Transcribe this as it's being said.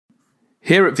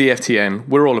Here at VFTN,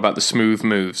 we're all about the smooth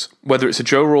moves. Whether it's a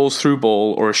Joe Rolls through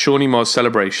ball or a Shawnee Moz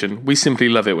celebration, we simply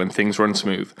love it when things run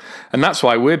smooth. And that's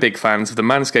why we're big fans of the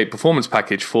Manscaped Performance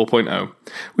Package 4.0.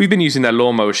 We've been using their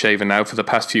lawnmower shaver now for the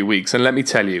past few weeks, and let me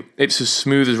tell you, it's as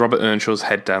smooth as Robert Earnshaw's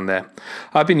head down there.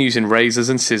 I've been using razors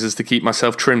and scissors to keep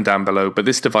myself trimmed down below, but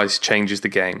this device changes the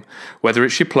game. Whether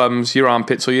it's your plums, your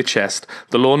armpits or your chest,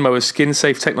 the lawnmower's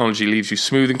skin-safe technology leaves you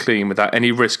smooth and clean without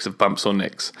any risks of bumps or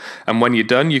nicks. And when you're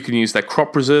done, you can use their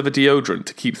Crop Preserver deodorant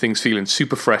to keep things feeling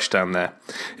super fresh down there.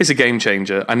 It's a game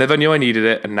changer. I never knew I needed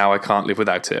it, and now I can't live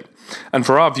without it. And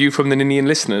for our View from the Ninian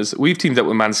listeners, we've teamed up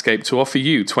with Manscaped to offer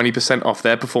you 20% off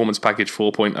their Performance Package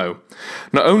 4.0.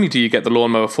 Not only do you get the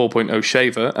Lawnmower 4.0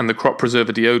 shaver and the Crop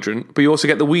Preserver deodorant, but you also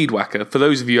get the Weed Whacker for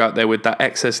those of you out there with that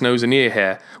excess nose and ear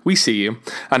hair. We see you.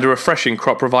 And a refreshing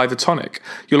Crop Reviver tonic.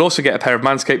 You'll also get a pair of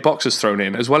Manscaped boxers thrown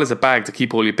in, as well as a bag to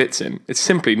keep all your bits in. It's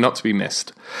simply not to be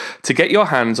missed. To get your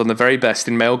hands on the very best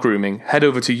in male grooming, head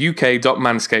over to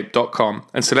uk.manscaped.com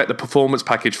and select the Performance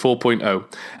Package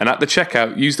 4.0. And at the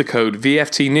checkout, use the code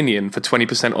VFTNinian for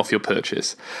 20% off your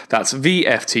purchase. That's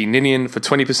VFTNinian for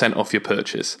 20% off your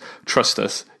purchase. Trust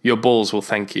us, your balls will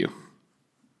thank you.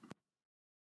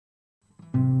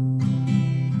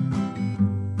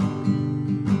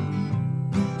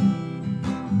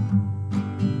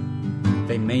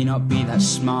 They may not be that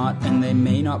smart and they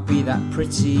may not be that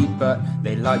pretty, but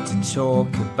they like to talk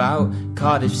about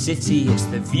Cardiff City. It's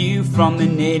the View from the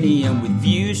Ninian, with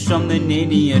views from the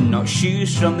Ninian, not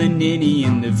shoes from the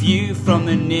Ninian, the View from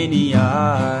the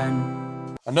Ninian.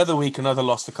 Another week, another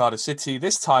loss to Cardiff City,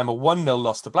 this time a 1-0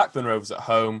 loss to Blackburn Rovers at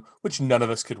home, which none of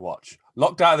us could watch.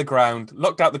 Locked out of the ground,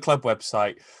 locked out the club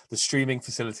website, the streaming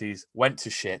facilities went to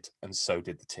shit, and so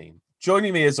did the team.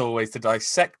 Joining me, as always, to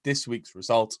dissect this week's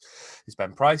result is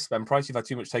Ben Price. Ben Price, you've had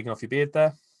too much taken off your beard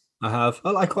there. I have.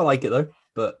 I quite like it, though.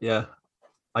 But, yeah,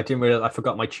 I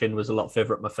forgot my chin was a lot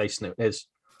further up my face than it is.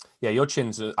 Yeah, your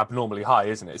chin's abnormally high,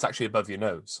 isn't it? It's actually above your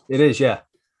nose. It is, yeah.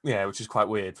 Yeah, which is quite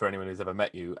weird for anyone who's ever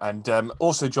met you. And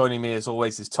also joining me, as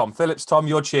always, is Tom Phillips. Tom,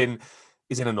 your chin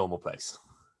is in a normal place.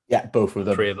 Yeah, both of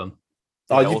them. 3 of them.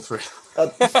 Yeah, all 3.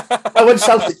 I went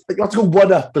Celtic. You had to go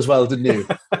 1 up as well, didn't you?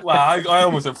 Well, I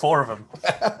almost had 4 of them.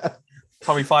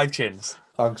 Probably 5 chins.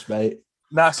 Thanks, mate.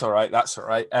 That's all right. That's all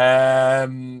right. I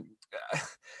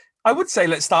would say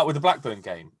let's start with the Blackburn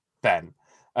game, Ben,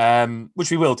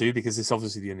 which we will do because it's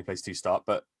obviously the only place to start.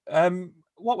 But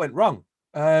what went wrong?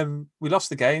 We lost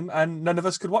the game and none of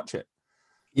us could watch it.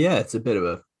 Yeah, it's a bit of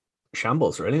a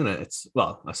shambles, really, isn't it? It's,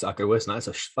 well, I go worse now. It's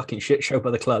a fucking shit show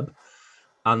by the club.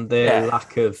 And the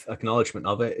lack of acknowledgement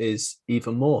of it is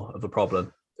even more of a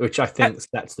problem, which I think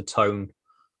sets the tone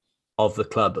of the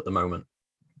club at the moment.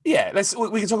 Yeah,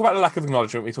 we can talk about the lack of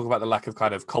acknowledgement. We talk about the lack of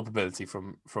kind of culpability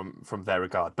from their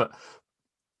regard. But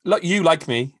like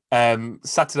me,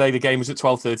 Saturday the game was at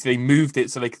 12:30. They moved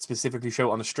it so they could specifically show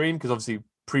it on the stream because obviously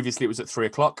previously it was at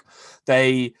 3:00.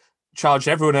 They charged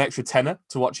everyone an extra tenner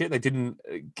to watch it. They didn't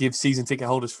give season ticket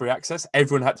holders free access.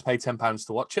 Everyone had to pay £10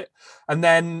 to watch it, and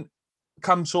then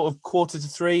come sort of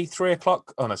 2:45, 3:00.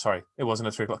 Oh no, sorry, it wasn't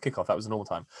a 3:00 kickoff. That was the normal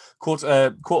time.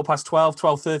 Quarter past 12,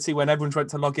 12:30, when everyone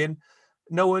went to log in,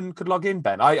 no one could log in.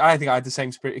 Ben, I think I had the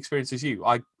same experience as you.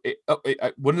 It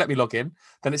wouldn't let me log in.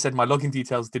 Then it said my login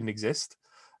details didn't exist.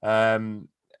 It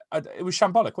was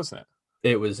shambolic, wasn't it?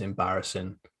 It was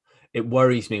embarrassing. It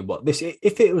worries me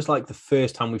if it was like the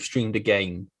first time we've streamed a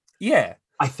game. Yeah,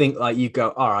 I think like you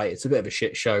go, all right, it's a bit of a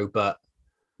shit show, but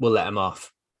we'll let them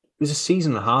off. It was a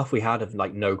season and a half we had of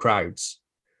like no crowds.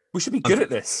 We should be good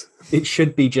at this. It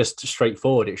should be just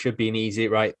straightforward. It should be an easy,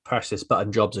 right, press this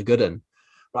button, jobs are good.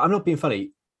 But I'm not being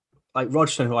funny. Like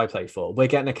Rogerstone, who I played for, we're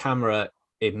getting a camera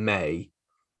in May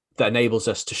that enables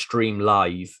us to stream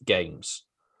live games.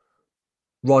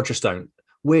 Rogerstone,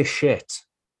 we're shit.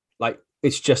 Like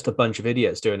it's just a bunch of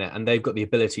idiots doing it. And they've got the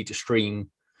ability to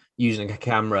stream using a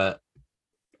camera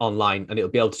online and it'll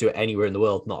be able to do it anywhere in the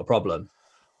world, not a problem.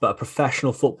 But a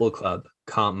professional football club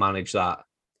can't manage that.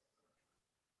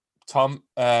 Tom,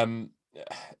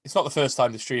 it's not the first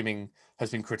time the streaming has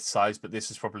been criticised, but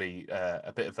this is probably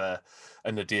a bit of a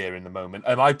nadir in the moment.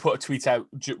 I put a tweet out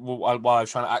while I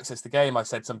was trying to access the game. I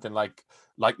said something like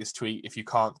this tweet, if you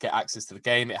can't get access to the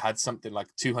game, it had something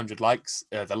like 200 likes.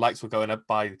 The likes were going up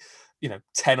by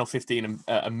 10 or 15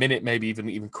 a minute, maybe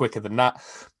even quicker than that.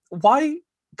 Why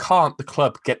can't the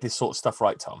club get this sort of stuff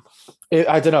right, Tom?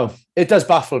 I don't know. It does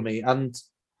baffle me. And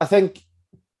I think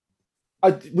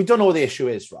we don't know what the issue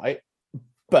is, right?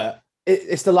 But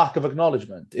it's the lack of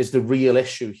acknowledgement is the real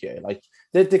issue here. Like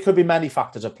there could be many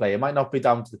factors at play. It might not be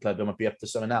down to the club. It might be up to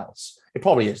someone else. It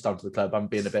probably is down to the club. I'm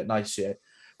being a bit nice here.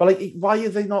 But like, why are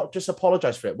they not just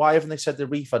apologise for it? Why haven't they said they're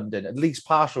refunding, at least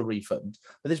partial refund?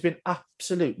 But there's been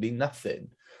absolutely nothing.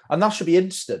 And that should be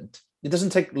instant. It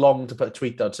doesn't take long to put a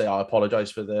tweet out, say, I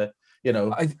apologise for the,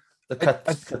 the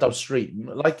cut out stream.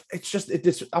 Like, it's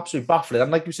absolutely baffling.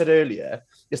 And like you said earlier,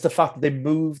 it's the fact that they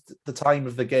moved the time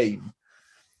of the game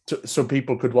so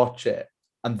people could watch it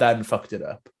and then fucked it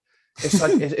up. It's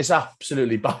like it's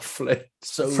absolutely baffling.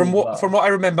 So from what I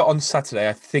remember on Saturday,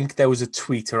 I think there was a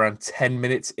tweet around 10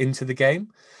 minutes into the game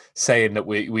saying that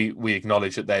we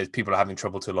acknowledge that there's people are having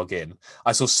trouble to log in.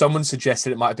 I saw someone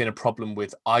suggested it might have been a problem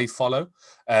with iFollow,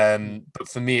 but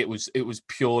for me it was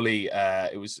purely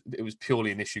an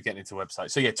issue getting into the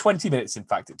website. So yeah, 20 minutes in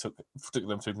fact it took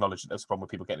them to acknowledge that there's a problem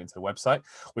with people getting into the website.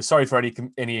 We're sorry for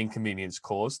any inconvenience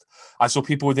caused. I saw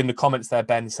people within the comments there,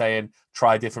 Ben, saying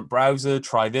try a different browser,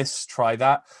 try this, try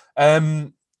that.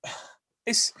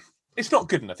 It's not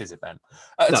good enough, is it, Ben?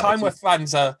 At a time where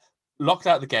fans are locked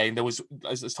out of the game, there was,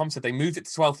 as Tom said, they moved it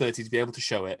to 12:30 to be able to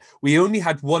show it. We only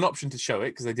had one option to show it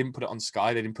because they didn't put it on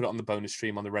Sky. They didn't put it on the bonus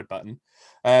stream on the red button.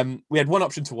 We had one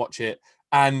option to watch it.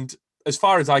 And as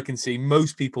far as I can see,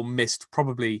 most people missed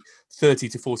probably 30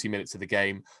 to 40 minutes of the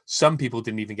game. Some people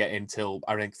didn't even get in till,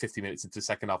 I think, 50 minutes into the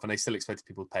second half, and they still expected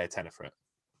people to pay a tenner for it.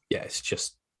 Yeah,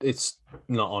 it's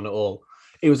not on at all.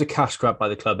 It was a cash grab by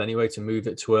the club anyway to move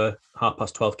it to a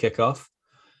 12:30 kickoff.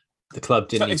 The club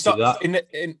didn't need to do that.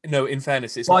 In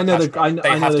fairness, it's well, not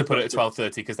they have to put it at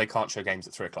 12:30 because they can't show games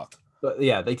at 3:00. But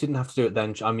yeah, they didn't have to do it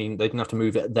then. I mean, they didn't have to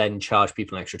move it then, charge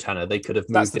people an extra tenner. They could have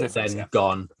moved it then,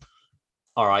 gone,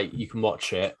 all right, you can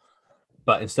watch it.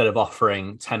 But instead of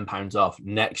offering £10 off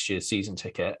next year's season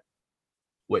ticket,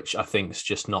 which I think is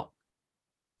just not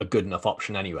a good enough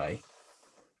option anyway.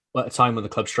 At a time when the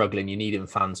club's struggling, you need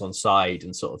fans on side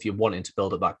and sort of you're wanting to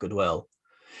build up that goodwill.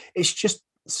 It's just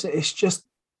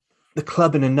the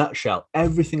club in a nutshell.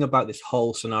 Everything about this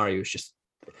whole scenario is just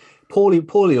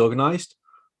poorly organised,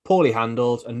 poorly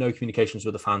handled, and no communications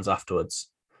with the fans afterwards.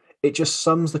 It just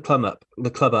sums the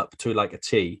club up to like a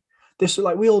T. This,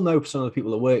 like, we all know some of the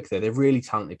people that work there, they're really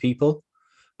talented people,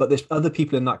 but there's other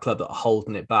people in that club that are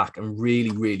holding it back and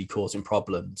really, really causing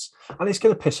problems. And it's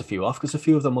going to piss a few off because a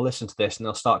few of them will listen to this and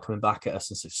they'll start coming back at us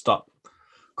and say, stop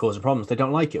causing problems. They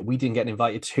don't like it. We didn't get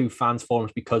invited to fans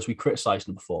forums because we criticised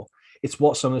them before. It's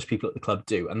what some of those people at the club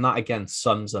do. And that, again,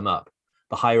 sums them up.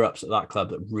 The higher-ups at that club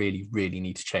that really, really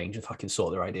need to change if I can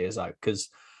sort their ideas out. Because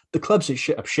the club's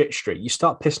up shit street. You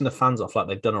start pissing the fans off like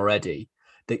they've done already,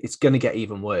 it's going to get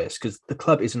even worse because the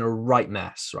club is in a right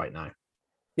mess right now.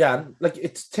 Yeah, like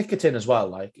it's ticketing as well.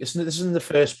 Like this isn't the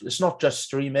first. It's not just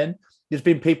streaming. There's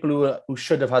been people who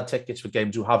should have had tickets for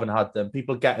games who haven't had them.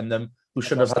 People getting them who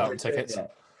shouldn't have had tickets.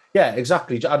 Yeah,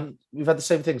 exactly. And we've had the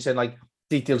same thing saying like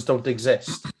details don't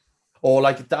exist, or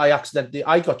like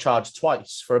I got charged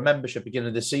twice for a membership beginning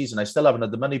of the season. I still haven't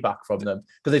had the money back from them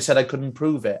because they said I couldn't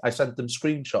prove it. I sent them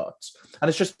screenshots, and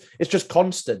it's just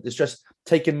constant. It's just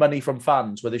taking money from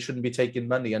fans where they shouldn't be taking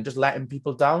money and just letting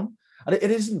people down. And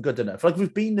it isn't good enough. Like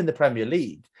we've been in the Premier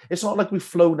League. It's not like we've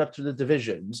flown up to the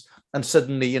divisions and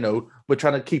suddenly, we're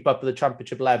trying to keep up with the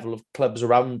championship level of clubs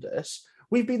around us.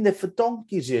 We've been there for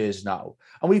donkey's years now.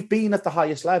 And we've been at the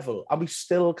highest level and we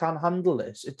still can't handle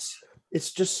this.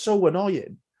 It's just so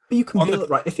annoying. But you can build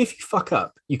right. If you fuck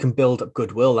up, you can build up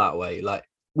goodwill that way. Like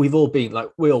we've all been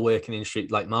we all work in industry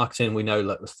like marketing. We know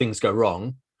if things go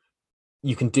wrong,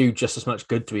 you can do just as much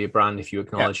good to your brand if you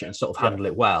acknowledge it and sort of handle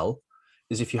it well.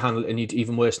 Is if you handle it, and you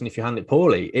even worse than if you handle it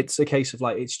poorly. It's a case of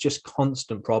it's just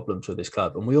constant problems with this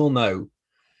club. And we all know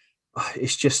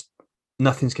it's just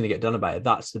nothing's going to get done about it.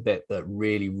 That's the bit that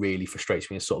really, really frustrates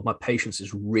me. Is sort of my patience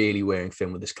is really wearing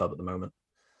thin with this club at the moment.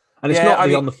 And it's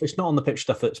it's not on the pitch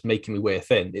stuff that's making me wear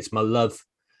thin. It's my love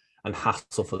and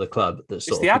hassle for the club that's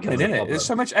sort of the admin, isn't it? There's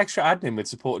so much extra admin with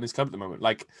supporting this club at the moment.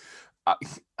 Like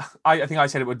I think I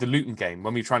said it with the Luton game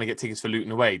when we were trying to get tickets for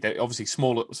Luton away. They obviously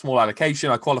small allocation.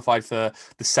 I qualified for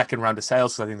the second round of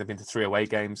sales because I think they've been to 3 away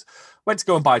games. Went to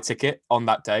go and buy a ticket on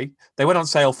that day. They went on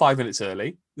sale 5 minutes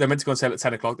early. They meant to go on sale at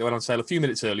 10 o'clock. They went on sale a few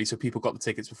minutes early, so people got the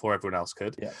tickets before everyone else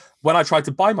could. Yeah. When I tried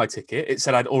to buy my ticket, it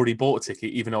said I'd already bought a ticket,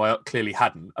 even though I clearly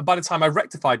hadn't. And by the time I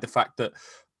rectified the fact that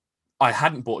I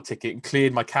hadn't bought a ticket and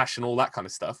cleared my cash and all that kind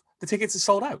of stuff, the tickets are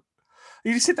sold out.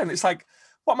 You just sit there and it's like,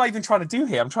 what am I even trying to do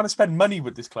here? I'm trying to spend money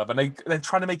with this club, and they're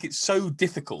trying to make it so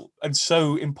difficult and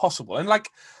so impossible. And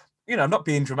I'm not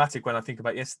being dramatic when I think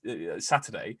about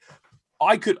Saturday.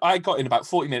 I got in about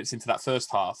 40 minutes into that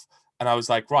first half, and I was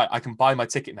like, right, I can buy my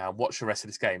ticket now and watch the rest of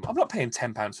this game. I'm not paying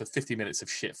 £10 for 50 minutes of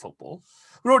shit football.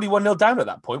 We're already 1-0 down at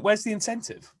that point. Where's the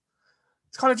incentive?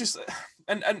 It's kind of just,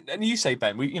 and you say,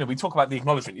 Ben, we talk about the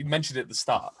acknowledgement. You mentioned it at the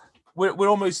start. We're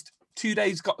almost 2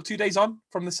 days on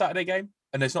from the Saturday game,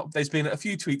 and there's been a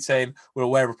few tweets saying we're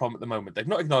aware of a problem at the moment. They've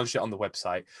not acknowledged it on the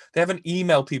website. They haven't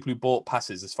emailed people who bought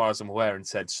passes, as far as I'm aware, and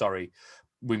said, sorry,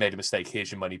 we made a mistake,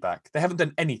 here's your money back. They haven't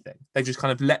done anything. They just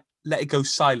kind of let it go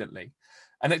silently.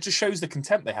 And it just shows the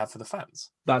contempt they have for the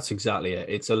fans. That's exactly it.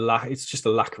 It's just a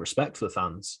lack of respect for the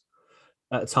fans.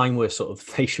 At a time where sort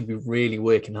of they should be really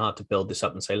working hard to build this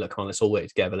up and say, look, come on, let's all work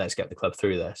together. Let's get the club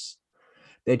through this.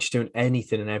 They're just doing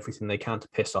anything and everything they can to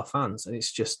piss off fans. And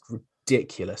it's just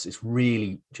ridiculous. It's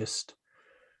really just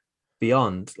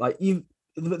beyond. Like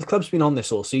the club's been on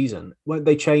this all season. When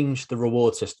they changed the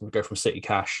reward system, go from City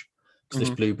Cash to this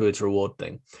Bluebirds reward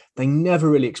thing, they never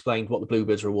really explained what the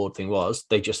Bluebirds reward thing was.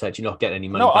 They just said, you're not getting any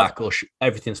money back, or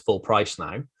everything's full price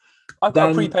now. I've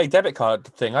got a prepaid debit card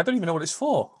thing. I don't even know what it's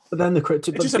for. But then it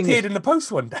just appeared in the post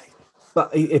one day.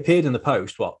 But it appeared in the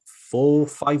post,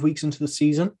 4-5 weeks into the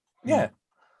season? Yeah.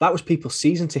 That was people's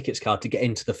season tickets card to get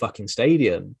into the fucking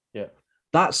stadium. Yeah.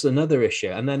 That's another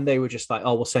issue. And then they were just like,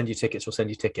 oh, we'll send you tickets.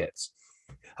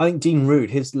 I think Dean Root,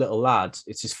 his little lad,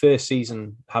 it's his first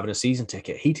season having a season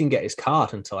ticket. He didn't get his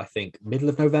card until, I think, middle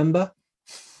of November.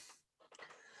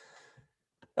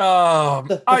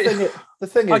 The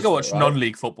thing is, I go watch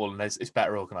non-league football and it's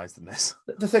better organised than this.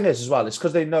 The thing is, as well, it's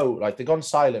because they know, like, they've gone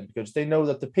silent because they know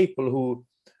that the people who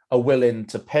are willing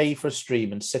to pay for a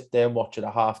stream and sit there and watch it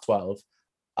at 12:30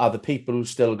 are the people who are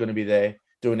still going to be there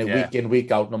doing it week in,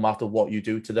 week out, no matter what you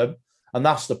do to them. And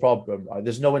that's the problem, right?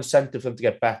 There's no incentive for them to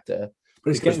get better.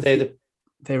 But it's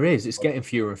getting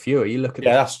fewer and fewer. You look at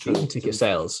that's true. Ticket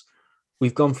sales.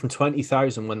 We've gone from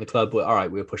 20,000 when the club were, all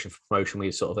right, we were pushing for promotion. We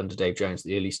were sort of under Dave Jones,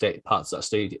 the early parts of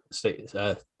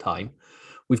that time.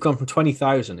 We've gone from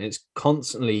 20,000. It's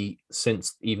constantly,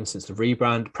 since the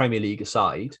rebrand, Premier League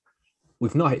aside,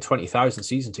 we've not hit 20,000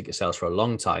 season ticket sales for a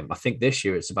long time. I think this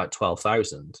year it's about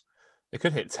 12,000. It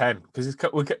could hit 10 because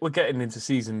we're getting into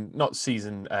season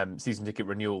ticket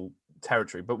renewal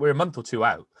territory, but we're a month or two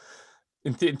out.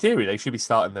 In theory, they should be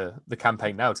starting the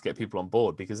campaign now to get people on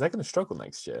board because they're going to struggle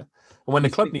next year. And when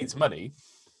the club needs money,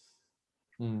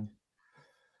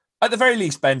 at the very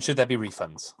least, Ben, should there be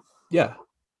refunds? Yeah.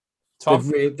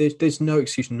 Tom? There's no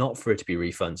excuse not for it to be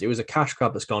refunds. It was a cash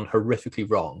grab that's gone horrifically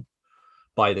wrong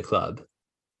by the club,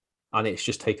 and it's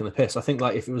just taken the piss. I think,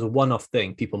 like, if it was a one-off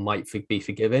thing, people might be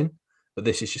forgiving, but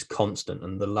this is just constant,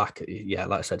 and the lack,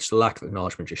 like I said, just the lack of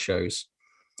acknowledgement just shows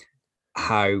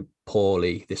how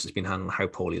poorly this has been handled, how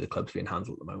poorly the club's been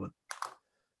handled at the moment.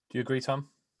 Do you agree, Tom?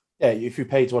 Yeah, if you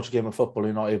pay to watch a game of football,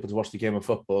 you're not able to watch the game of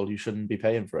football, you shouldn't be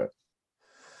paying for it.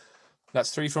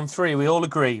 That's 3 from 3. We all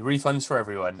agree. Refunds for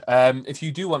everyone. If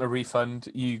you do want a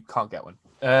refund, you can't get one.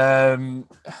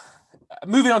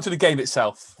 Moving on to the game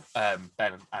itself,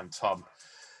 Ben and Tom.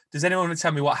 Does anyone want to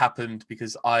tell me what happened?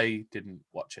 Because I didn't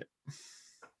watch it.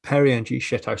 Perry Ng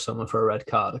shit out someone for a red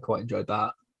card. I quite enjoyed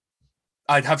that.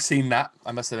 I have seen that.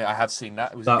 I must admit, I have seen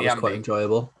that. That was quite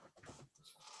enjoyable.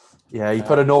 Yeah, he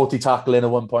put a naughty tackle in at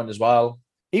one point as well.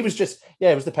 He was just,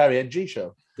 it was the Perry Ng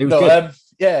show. It was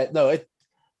good.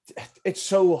 It's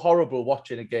so horrible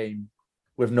watching a game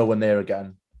with no one there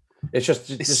again. It's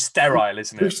just sterile,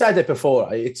 isn't it? We've said it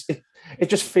before. It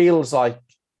just feels like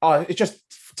it just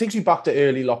takes you back to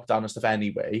early lockdown and stuff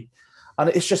anyway. And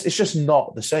it's just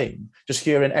not the same. Just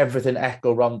hearing everything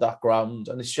echo around that ground,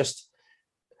 and it's just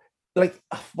like,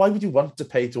 why would you want to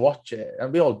pay to watch it?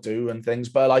 And we all do and things,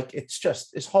 but like,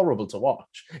 it's horrible to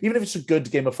watch. Even if it's a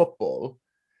good game of football,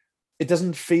 it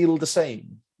doesn't feel the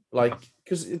same. Like,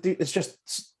 because it's just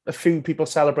a few people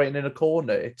celebrating in a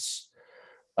corner. It's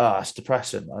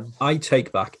depressing, man. I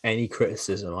take back any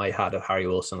criticism I had of Harry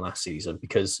Wilson last season,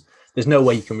 because there's no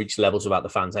way you can reach levels without the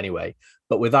fans anyway.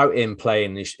 But without him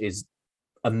playing his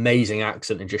amazing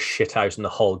accent and just shithousing the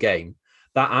whole game,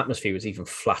 that atmosphere was even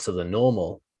flatter than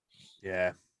normal.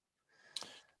 Yeah.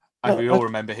 And we all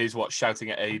remember his shouting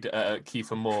at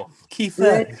Kiefer Moore.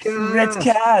 Kiefer, red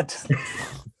card.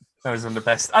 That was one of the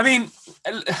best. I mean,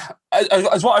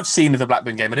 as what I've seen of the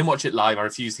Blackburn game, I didn't watch it live. I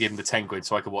refused to give him the 10 quid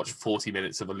so I could watch 40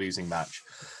 minutes of a losing match.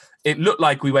 It looked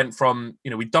like we went from,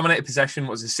 we dominated possession,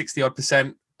 what was it,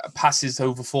 60-odd%, passes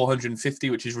over 450,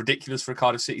 which is ridiculous for a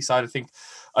Cardiff City side. I think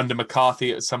under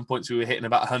McCarthy, at some points, we were hitting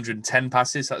about 110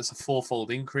 passes. That's a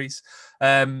 4-fold increase.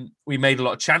 We made a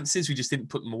lot of chances. We just didn't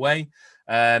put them away.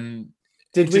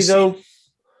 Did we though?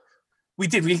 We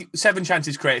did. 7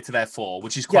 chances created to their 4,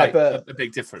 which is quite a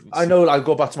big difference. I know. I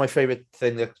go back to my favourite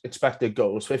thing, the expected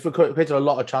goals. So if we created a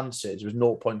lot of chances, it was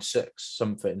 0.6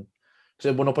 something.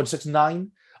 So 0.69,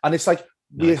 and it's like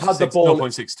we had the ball.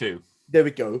 0.62. There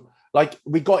we go. Like,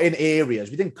 we got in areas.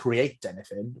 We didn't create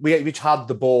anything. We had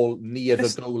the ball near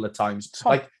the goal at times.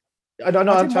 Like, I don't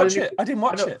know. I didn't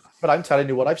watch it. But I'm telling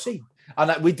you what I've seen.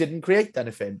 And we didn't create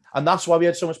anything. And that's why we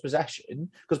had so much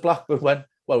possession, because Blackburn went,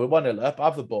 well, we're 1-0 up,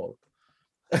 have the ball.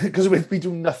 Because we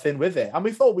do nothing with it. And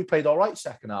we thought we played all right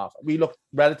second half. We looked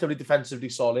relatively defensively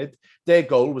solid. Their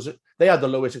goal was, they had the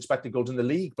lowest expected goals in the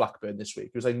league, Blackburn, this week.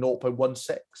 It was like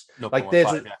 0.16. Like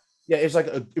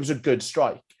it was a good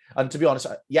strike. And to be honest,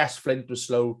 yes, Flint was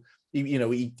slow.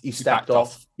 He stepped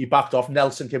off. He backed off.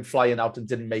 Nelson came flying out and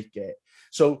didn't make it.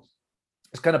 So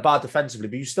it's kind of bad defensively,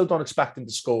 but you still don't expect him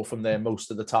to score from there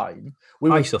most of the time.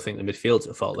 I still think the midfield's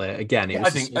at fault there. Again,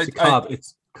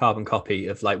 it's carbon copy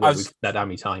of like what we've said how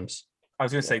many times. I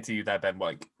was going to say to you there, Ben,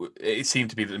 like it seemed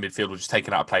to be that the midfield was just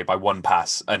taken out of play by one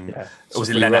pass, and it was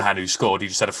Lenihan who scored. He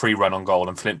just had a free run on goal,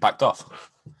 and Flint backed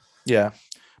off. Yeah,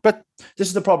 but this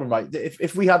is the problem, right?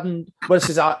 If we hadn't, this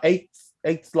is our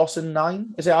eighth loss in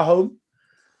 9. Is it at home?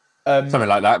 Something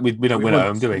like that. We don't win at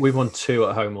home, do we? We've won 2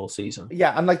 at home all season.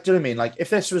 Yeah, and like, do you know what I mean? Like, if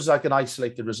this was like an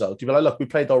isolated result, you'd be like, look, we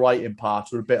played all right in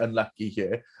parts. We're a bit unlucky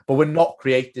here, but we're not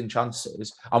creating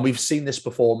chances. And we've seen this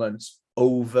performance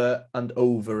over and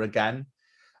over again.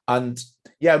 And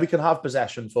yeah, we can have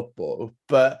possession football,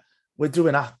 but we're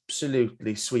doing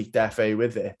absolutely sweet FA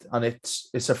with it. And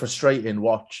it's a frustrating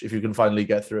watch if you can finally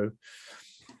get through.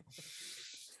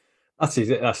 That's it,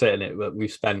 isn't it? But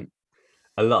we've spent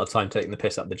a lot of time taking the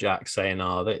piss out of the Jacks, saying,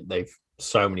 they've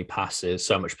so many passes,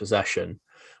 so much possession.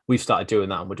 We've started doing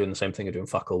that, and we're doing the same thing and doing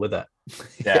fuck all with it.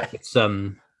 Yeah. It's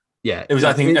yeah. It was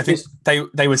I think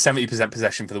they were 70%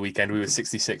 possession for the weekend. We were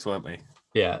 66, weren't we?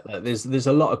 Yeah. There's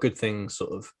a lot of good things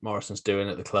sort of Morrison's doing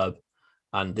at the club,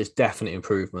 and there's definite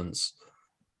improvements.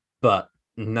 But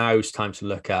now it's time to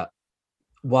look at,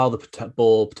 while the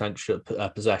ball potential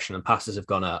possession and passes have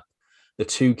gone up, the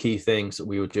 2 key things that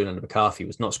we were doing under McCarthy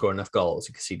was not scoring enough goals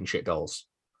and conceding shit goals.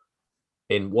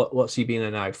 In what's he been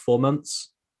in now? 4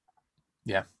 months?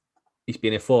 Yeah. He's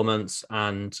been in 4 months,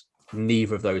 and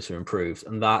neither of those have improved.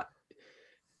 And that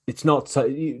it's not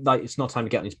time to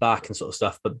get on his back and sort of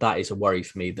stuff, but that is a worry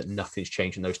for me that nothing's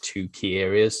changed in those 2 key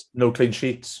areas. No clean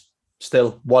sheets.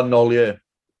 Still 1 all year.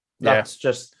 That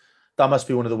must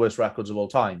be one of the worst records of all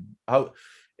time.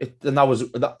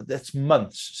 That's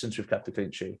months since we've kept a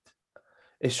clean sheet.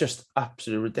 It's just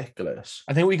absolutely ridiculous.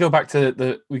 I think we go back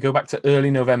to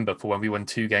early November for when we won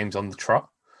 2 games on the trot,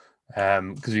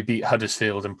 because we beat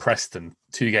Huddersfield and Preston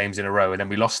 2 games in a row, and then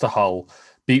we lost to Hull,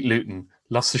 beat Luton,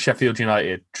 lost to Sheffield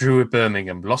United, drew at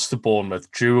Birmingham, lost to Bournemouth,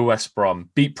 drew at West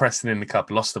Brom, beat Preston in the cup,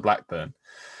 lost to Blackburn.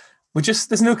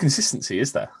 There's no consistency,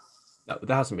 is there? No,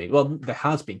 there hasn't been. Well, there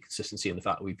has been consistency in the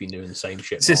fact that we've been doing the same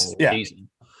shit all season.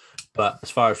 But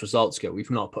as far as results go, we've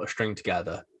not put a string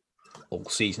together all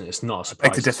season. It's not a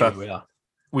surprise to see where we are.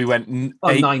 We went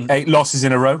 8 losses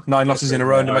in a row, 9 losses in a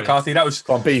row under McCarthy. That was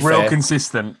real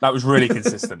consistent. That was really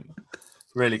consistent.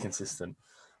 Really consistent.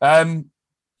 I mean,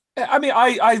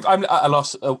 I'm at a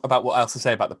loss about what else to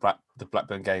say about the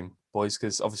Blackburn game, boys,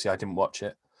 because obviously I didn't watch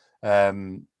it.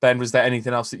 Ben, was there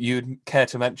anything else that you'd care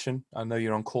to mention? I know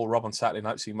you're on Call Rob on Saturday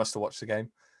night, so you must have watched the game.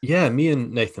 Yeah, me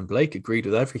and Nathan Blake agreed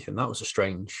with everything. That was a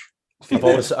strange.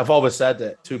 I've always said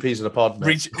it. 2 peas in a pod.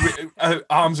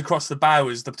 Arms across the bow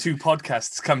as the 2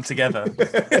 podcasts come together.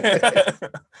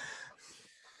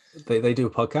 They do a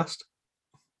podcast.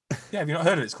 Yeah, have you not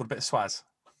heard of it? It's called A Bit of Swaz.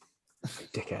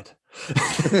 Dickhead.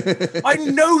 I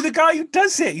know the guy who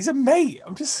does it. He's a mate.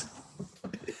 I'm just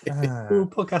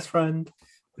podcast friend.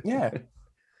 Yeah.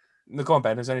 No, go on,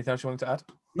 Ben. Is there anything else you wanted to add?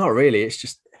 Not really. It's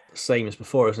just the same as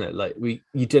before, isn't it? Like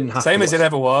you didn't have same as it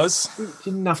ever was. You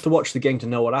didn't have to watch the game to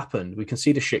know what happened. We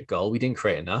conceded a shit goal. We didn't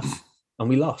create enough, and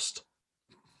we lost.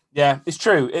 Yeah, it's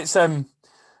true. It's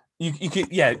you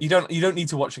don't need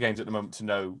to watch the games at the moment to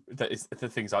know that the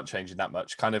things aren't changing that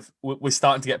much. Kind of, we're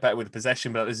starting to get better with the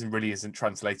possession, but that isn't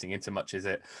translating into much, is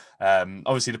it?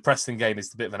 Obviously, the Preston game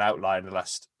is a bit of an outlier in the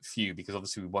last few because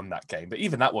obviously we won that game, but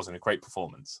even that wasn't a great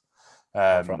performance.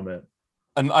 From it.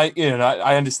 And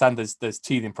I understand there's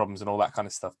teething problems and all that kind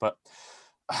of stuff, but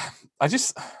I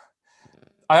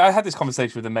had this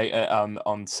conversation with a mate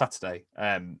on Saturday.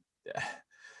 I'm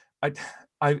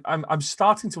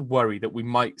starting to worry that we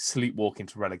might sleepwalk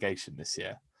into relegation this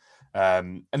year,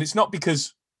 and it's not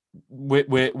because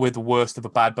we're the worst of a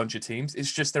bad bunch of teams.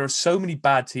 It's just there are so many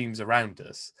bad teams around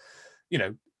us. You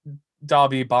know,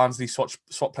 Derby, Barnsley swap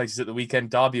places at the weekend.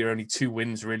 Derby are only 2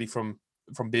 wins really from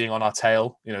being on our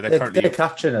tail. You know, they're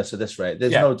catching us at this rate.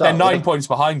 There's no doubt. They're 9 points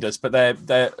behind us, but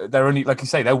they're only, like you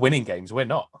say, they're winning games. We're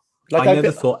not. I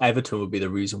never thought Everton would be the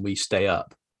reason we stay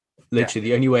up. Literally,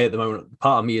 the only way at the moment,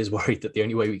 part of me is worried that the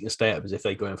only way we can stay up is if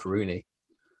they go in for Rooney.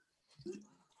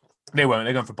 They won't.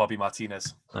 They're going for Bobby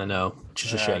Martinez. I know, which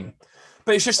is a shame.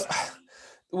 But it's just,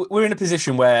 we're in a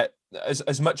position where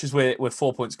as much as we're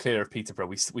 4 points clear of Peterborough,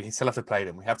 we still have to play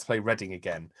them. We have to play Reading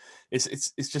again.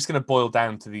 It's just going to boil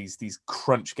down to these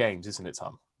crunch games, isn't it,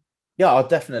 Tom? Yeah,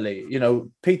 definitely. You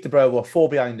know, Peterborough were 4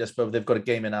 behind us, but they've got a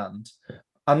game in hand.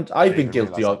 And I've been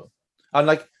guilty of, and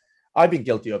like I've been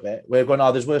guilty of it. We're going,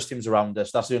 there's worse teams around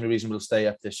us. That's the only reason we'll stay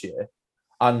up this year.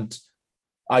 And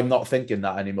I'm not thinking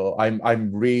that anymore.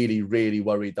 I'm really, really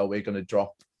worried that we're going to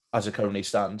drop as it currently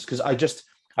stands. Because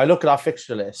I look at our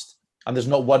fixture list and there's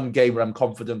not one game where I'm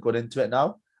confident going into it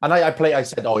now. And I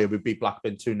said, oh yeah, we beat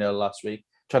Blackburn 2-0 last week,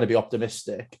 trying to be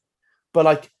optimistic. But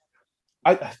like,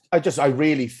 I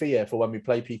really fear for when we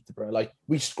play Peterborough. Like,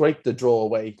 we scraped the draw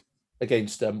away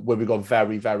against them where we got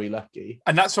very, very lucky.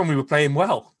 And that's when we were playing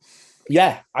well.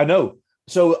 Yeah, I know.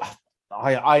 So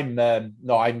I'm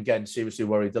getting seriously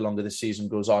worried the longer the season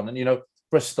goes on. And, you know,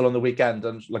 Bristol on the weekend,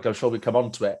 and like I'm sure we come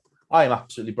on to it, I am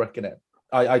absolutely bricking it.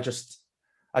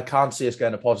 I can't see us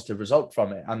getting a positive result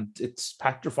from it. And it's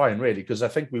petrifying, really, because I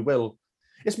think we will.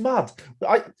 It's mad.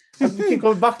 I keep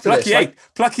going back to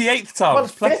Plucky eighth, Tom.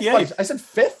 Plucky eighth. I said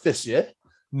 5th this year.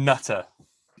 Nutter.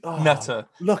 Nutter.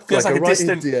 Look, feels like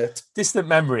a distant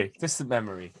memory.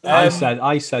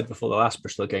 I said before the last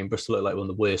Bristol game, Bristol looked like one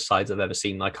of the worst sides I've ever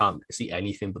seen. I can't see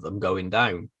anything but them going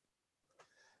down.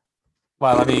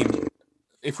 Well, I mean,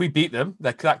 if we beat them,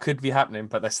 that could be happening,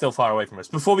 but they're still far away from us.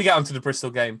 Before we get onto the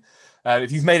Bristol game,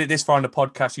 if you've made it this far in the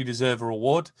podcast, you deserve a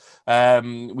reward.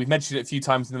 We've mentioned it a few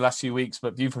times in the last few weeks,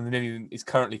 but View from the Ninian is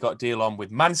currently got a deal on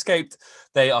with Manscaped.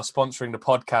 They are sponsoring the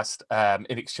podcast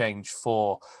in exchange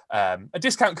for a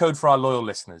discount code for our loyal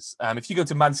listeners. If you go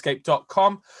to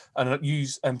manscaped.com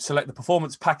and select the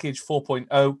Performance Package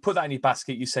 4.0, put that in your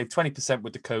basket, you save 20%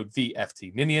 with the code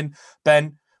VFTNinian.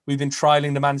 Ben, we've been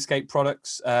trialing the Manscaped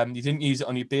products. You didn't use it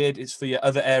on your beard. It's for your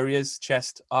other areas,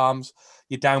 chest, arms,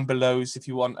 your down belows. If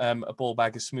you want a ball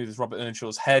bag as smooth as Robert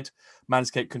Earnshaw's head,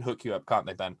 Manscaped can hook you up, can't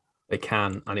they, Ben? They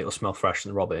can, and it'll smell fresh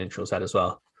than Robert Earnshaw's head as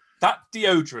well. That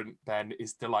deodorant, Ben,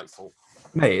 is delightful.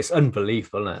 Mate, it's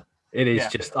unbelievable, isn't it? It is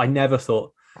just, I never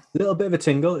thought, a little bit of a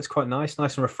tingle. It's quite nice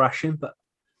and refreshing, but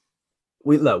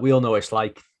we all know what it's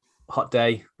like. Hot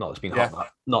day. Not it's been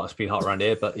hot around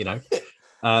here, but you know.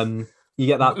 You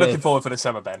get that. Looking forward for the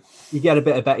summer, Ben. You get a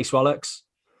bit of Betty Swallox.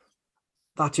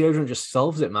 That deodorant just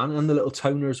solves it, man. And the little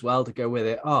toner as well to go with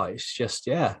it. Oh, it's just,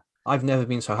 yeah. I've never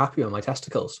been so happy with my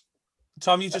testicles.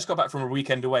 Tom, you just got back from a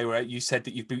weekend away where you said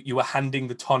that you were handing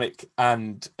the tonic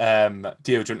and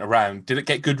deodorant around. Did it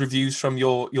get good reviews from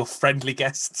your friendly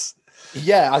guests?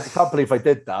 Yeah, I can't believe I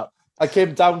did that. I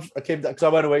came down because I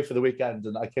went away for the weekend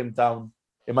and I came down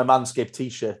in my Manscaped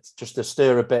t-shirt just to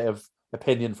stir a bit of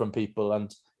opinion from people.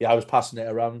 And yeah, I was passing it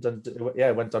around and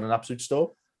it went on an absolute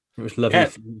store. It was lovely. Yeah.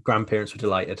 Grandparents were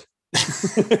delighted.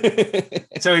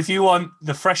 So if you want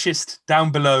the freshest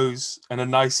down belows and a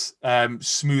nice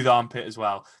smooth armpit as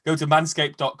well, go to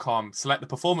manscaped.com, select the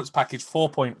Performance Package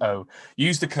 4.0,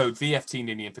 use the code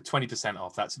VFTNinian for 20%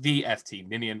 off. That's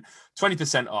VFTNinian,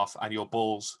 20% off, and your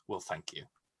balls will thank you.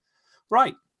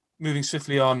 Right, moving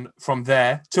swiftly on from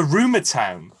there to Rumour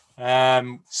Town.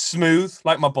 Smooth,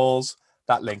 like my balls,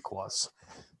 that link was.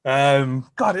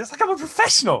 God, it's like I'm a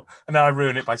professional, and then I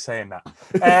ruin it by saying that.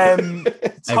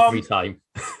 Tom, every time.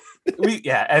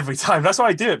 Every time. That's why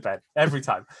I do it, Ben. Every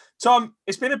time. Tom,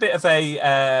 it's been a bit of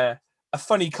a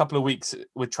funny couple of weeks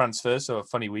with transfers, so a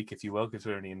funny week, if you will, because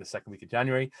we're only in the second week of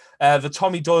January. The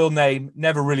Tommy Doyle name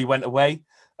never really went away.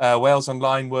 Wales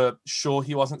Online were sure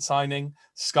he wasn't signing.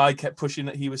 Sky kept pushing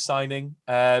that he was signing.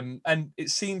 And it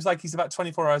seems like he's about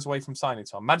 24 hours away from signing,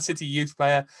 Tom. Man City youth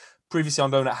player, previously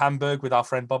on loan at Hamburg with our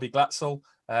friend Bobby Glatzel.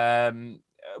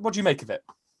 What do you make of it?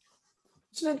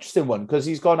 It's an interesting one because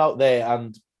he's gone out there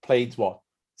and played, what?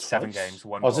 7 games,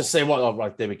 1 I was just saying,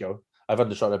 right, there we go. I've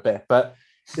undershot a bit. But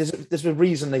there's a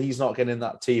reason that he's not getting in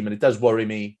that team, and it does worry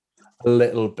me a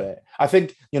little bit. I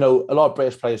think, a lot of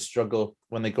British players struggle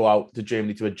when they go out to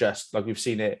Germany to adjust. Like we've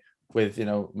seen it with,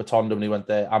 Matondo when he went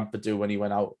there, Ampadu when he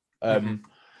went out.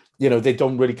 They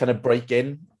don't really kind of break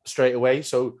in straight away.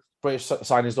 So British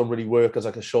signings don't really work as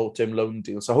like a short-term loan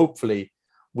deal. So hopefully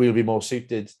we'll be more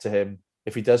suited to him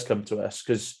if he does come to us,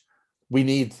 because we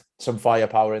need some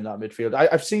firepower in that midfield.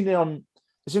 I've seen it there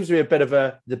seems to be a bit of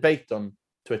a debate on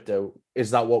Twitter.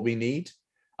 Is that what we need?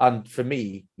 And for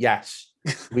me, yes.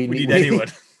 We need anyone.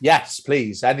 Yes,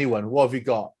 please. Anyone. What have you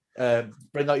got?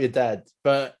 Bring out your dead.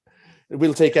 But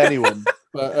we'll take anyone.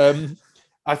 But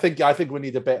I think we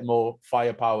need a bit more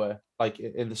firepower, like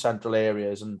in the central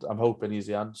areas, and I'm hoping he's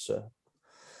the answer.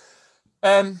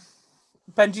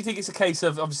 Ben, do you think it's a case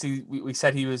of, obviously we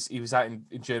said he was out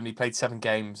in Germany, played 7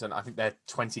 games, and I think they're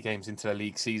 20 games into their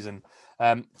league season.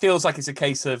 Feels like it's a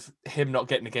case of him not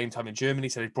getting the game time in Germany,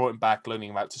 so they brought him back, loaning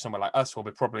him out to somewhere like us, where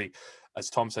we're probably, as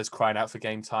Tom says, crying out for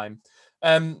game time.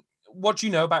 What do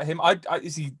you know about him?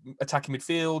 Is he attacking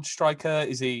midfield, striker?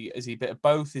 Is he a bit of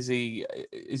both? Is he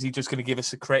just going to give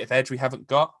us a creative edge we haven't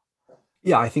got?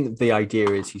 Yeah, I think the idea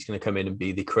is he's going to come in and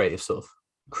be the creative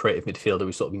midfielder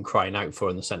we've sort of been crying out for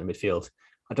in the centre midfield.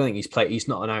 I don't think he's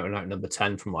not an out-and-out number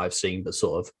 10 from what I've seen, but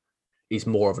sort of he's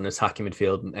more of an attacking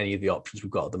midfield than any of the options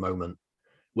we've got at the moment,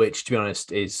 which, to be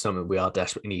honest, is something we are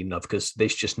desperately needing of because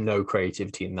there's just no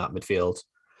creativity in that midfield.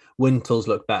 Wintels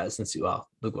look better since, look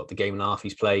what the game and a half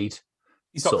he's played.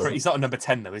 He's not a number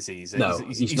 10 though, is he? He's not,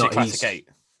 a classic 8.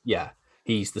 Yeah,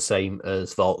 he's the same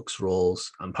as Volks,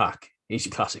 Rawls and Pack. He's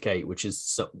your classic 8, which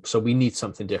is so we need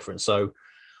something different. So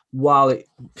while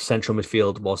central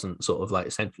midfield wasn't sort of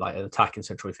like an attacking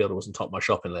central midfielder wasn't top of my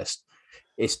shopping list,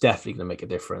 it's definitely going to make a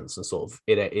difference. And sort of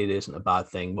it isn't a bad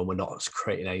thing when we're not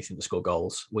creating anything to score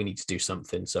goals. We need to do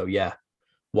something. So yeah,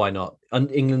 why not?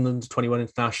 And England under 21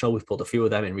 international, we've pulled a few of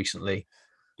them in recently.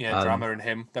 Yeah, Drama and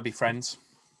him, they'll be friends.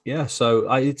 Yeah, so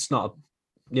I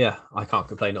can't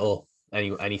complain at all.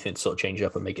 Anything to sort of change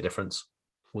up and make a difference.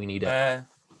 We need it.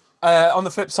 On the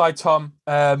flip side, Tom,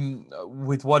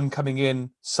 with one coming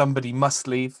in, somebody must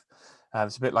leave.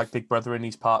 It's a bit like Big Brother in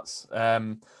these parts.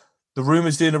 The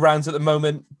rumours doing the rounds at the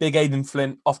moment, Big Aidan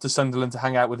Flint off to Sunderland to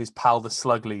hang out with his pal, the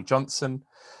slug Lee Johnson.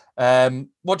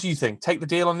 What do you think? Take the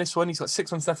deal on this one? He's got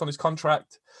 6 months left on his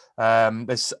contract.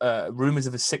 There's rumours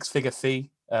of a 6-figure fee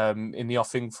in the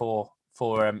offing for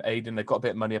Aidan. They've got a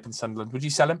bit of money up in Sunderland. Would you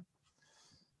sell him?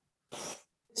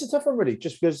 It's a tough one, really,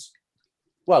 just because,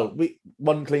 well,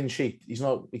 one clean sheet. He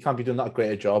can't be doing that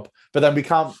great a job. But then we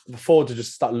can't afford to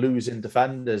just start losing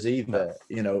defenders either,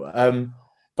 you know.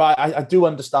 But I do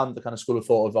understand the kind of school of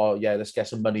thought of, let's get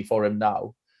some money for him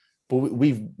now. But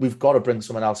we've got to bring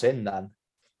someone else in then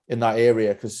in that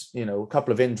area because, you know, a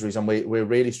couple of injuries and we're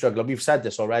really struggling. We've said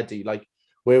this already, like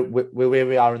we're where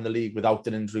we are in the league without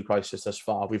an injury crisis thus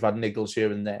far. We've had niggles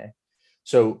here and there.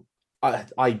 So I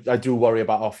do worry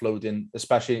about offloading,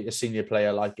 especially a senior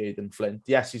player like Aidan Flint.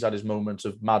 Yes, he's had his moments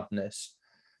of madness,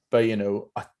 but, you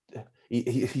know,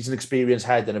 he's an experienced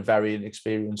head in a very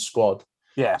inexperienced squad.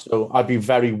 Yeah. So I'd be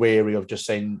very wary of just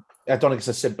saying, I don't think it's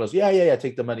as simple as,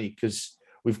 take the money, because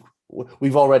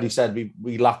we've already said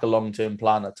we lack a long-term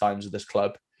plan at times of this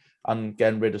club, and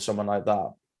getting rid of someone like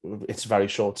that, it's very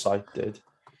short-sighted.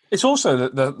 It's also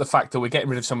the fact that we're getting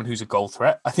rid of someone who's a goal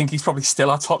threat. I think he's probably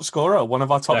still our top scorer, or one of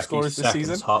our top scorers this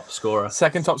season.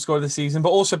 Second top scorer this season. But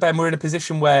also, Ben, we're in a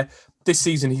position where this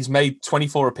season he's made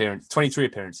 23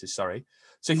 appearances, sorry.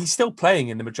 So he's still playing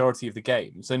in the majority of the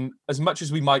games. And as much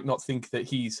as we might not think that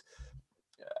he's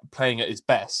playing at his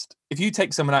best, if you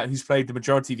take someone out who's played the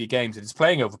majority of your games and is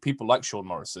playing over people like Sean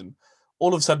Morrison,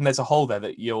 all of a sudden there's a hole there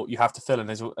that you have to fill, and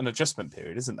there's an adjustment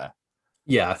period, isn't there?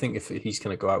 Yeah, I think if he's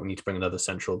going to go out, we need to bring another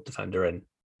central defender in.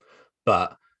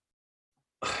 But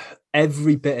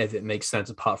every bit of it makes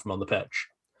sense apart from on the pitch.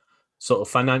 Sort of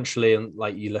financially, and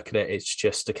like you look at it, it's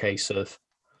just a case of,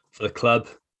 for the club,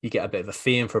 you get a bit of a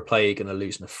fee in for a player, you're going to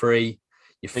lose in a free.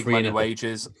 You're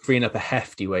freeing up a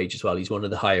hefty wage as well. He's one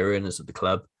of the higher earners of the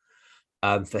club.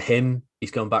 For him,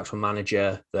 he's gone back to a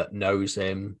manager that knows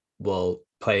him, will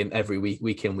play him every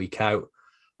week in, week out.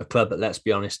 A club that, let's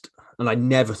be honest, and I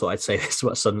never thought I'd say this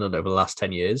about Sunderland over the last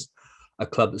 10 years, a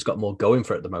club that's got more going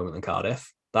for it at the moment than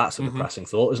Cardiff. That's a depressing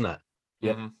thought, isn't it?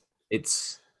 Yeah.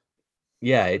 It's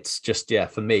just,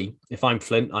 for me, if I'm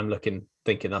Flint, I'm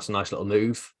thinking that's a nice little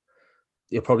move.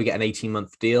 You'll probably get an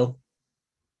 18-month deal.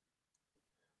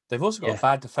 They've also got a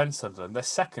bad defence, Sunderland. They're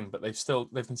second, but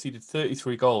they've conceded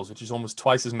 33 goals, which is almost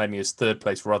twice as many as third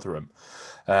place Rotherham.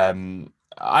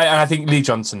 I think Lee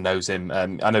Johnson knows him. I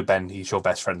know, Ben, he's your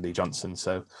best friend, Lee Johnson.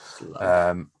 So,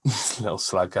 little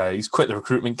slug. He's quit the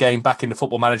recruitment game, back in the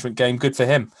football management game. Good for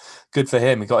him.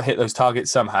 He got to hit those targets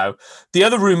somehow. The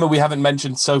other rumour we haven't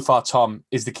mentioned so far, Tom,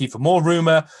 is the Kiefer Moore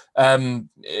rumour.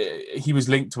 He was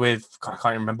linked with, I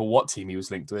can't remember what team he was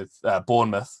linked with,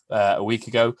 Bournemouth a week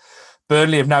ago.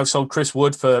 Burnley have now sold Chris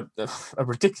Wood for a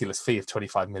ridiculous fee of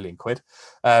 25 million quid.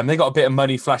 They got a bit of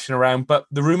money flashing around, but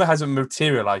the rumour hasn't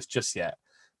materialised just yet.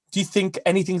 Do you think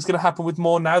anything's going to happen with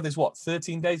Moore now? There's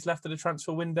 13 days left of the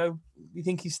transfer window. Do you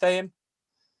think he's staying?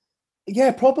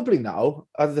 Yeah, probably now.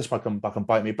 This might come back and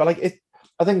bite me, but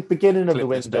I think beginning of the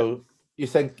window, you're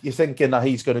thinking that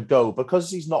he's going to go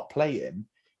because he's not playing.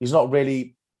 He's not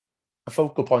really a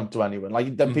focal point to anyone.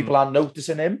 Like, then people aren't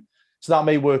noticing him. So that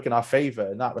may work in our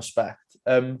favour in that respect.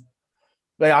 But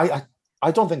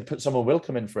I don't think someone will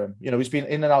come in for him. He's been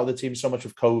in and out of the team so much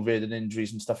with COVID and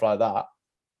injuries and stuff like that.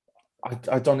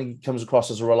 I don't think he comes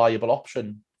across as a reliable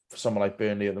option for someone like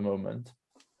Burnley at the moment.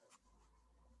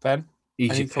 Ben?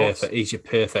 He's your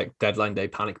perfect deadline day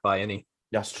panic buy, any.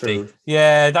 That's true.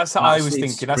 Yeah, that's how I was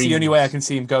thinking. That's the only way I can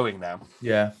see him going now.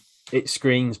 Yeah. It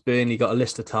screams Burnley got a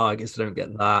list of targets. They don't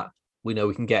get that. We know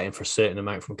we can get him for a certain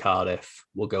amount from Cardiff.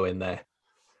 We'll go in there.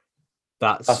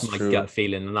 That's my true. gut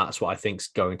feeling, and that's what I think's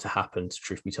going to happen,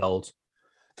 truth be told.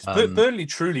 Burnley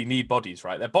truly need bodies,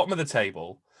 right? They're bottom of the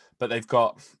table, but they've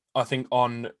got, I think,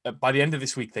 by the end of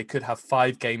this week, they could have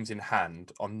 5 games in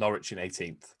hand on Norwich in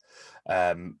 18th.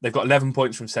 They've got 11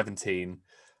 points from 17.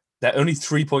 They're only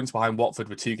 3 points behind Watford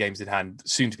with 2 games in hand,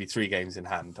 soon to be 3 games in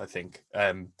hand, I think.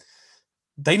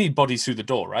 They need bodies through the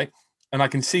door, right? And I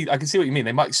can see what you mean.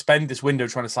 They might spend this window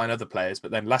trying to sign other players,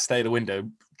 but then last day of the window,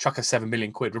 chuck us 7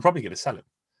 million quid. We're probably going to sell it.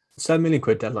 7 million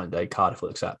quid deadline day, Cardiff will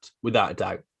accept, without a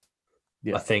doubt.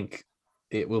 Yeah. I think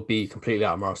it will be completely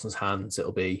out of Morrison's hands.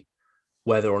 It'll be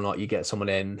whether or not you get someone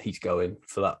in, he's going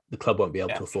for that. The club won't be able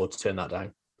to afford to turn that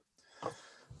down.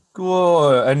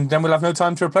 Good. And then we'll have no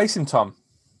time to replace him, Tom.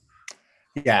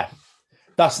 Yeah.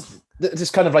 That's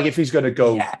kind of like if he's going to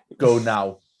go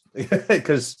now.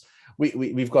 Because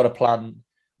we've got a plan.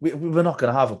 We're not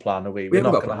going to have a plan, are we? We're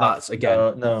not going to have that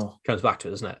again. No. Comes back to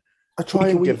it, doesn't it? I try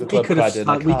and give the club credit.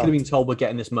 We could have been told we're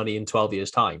getting this money in 12 years'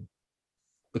 time.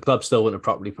 The club still wouldn't have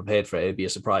properly prepared for it. It'd be a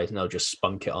surprise, and they'll just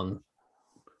spunk it on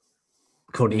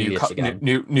Cornelius again.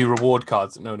 New reward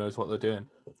cards that no one knows what they're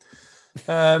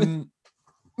doing.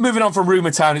 Moving on from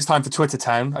Rumour Town, it's time for Twitter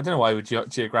Town. I don't know why we're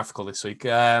geographical this week.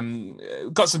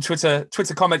 Got some Twitter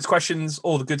comments, questions,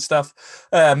 all the good stuff.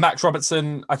 Max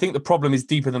Robertson, I think the problem is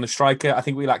deeper than a striker. I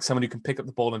think we lack someone who can pick up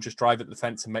the ball and just drive at the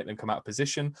fence and make them come out of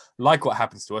position, like what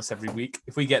happens to us every week.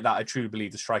 If we get that, I truly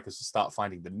believe the strikers will start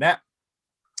finding the net.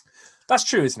 That's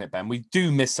true, isn't it, Ben? We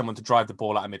do miss someone to drive the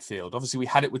ball out of midfield. Obviously, we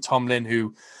had it with Tomlin,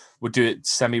 who would do it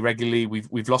semi-regularly.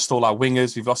 We've lost all our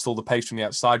wingers. We've lost all the pace from the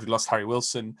outside. We've lost Harry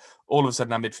Wilson. All of a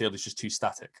sudden, our midfield is just too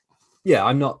static. Yeah,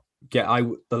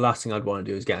 the last thing I'd want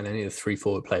to do is getting any of the 3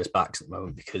 forward players back at the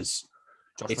moment, because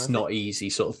it's not easy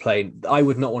sort of playing. I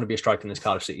would not want to be a striker in this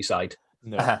Cardiff City side.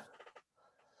 No.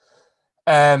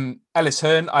 Ellis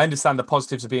Hearn, I understand the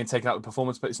positives are being taken out of the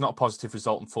performance, but it's not a positive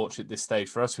result, unfortunately, at this stage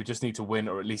for us. We just need to win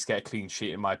or at least get a clean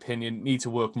sheet, in my opinion. Need to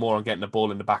work more on getting the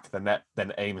ball in the back of the net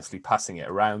than aimlessly passing it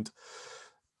around.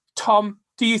 Tom,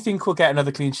 do you think we'll get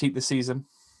another clean sheet this season?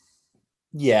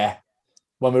 Yeah.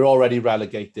 When we're already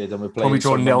relegated and we're playing... When we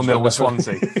draw 0-0 with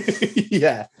Swansea.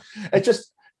 Yeah. I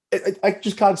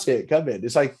just can't see it coming.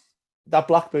 It's like that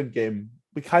Blackburn game,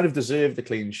 we kind of deserved a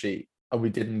clean sheet and we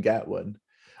didn't get one.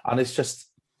 And it's just,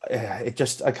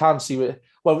 I can't see it.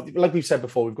 Well, like we've said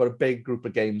before, we've got a big group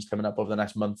of games coming up over the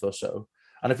next month or so.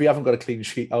 And if we haven't got a clean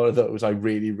sheet out of those, I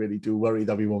really, really do worry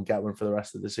that we won't get one for the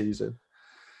rest of the season.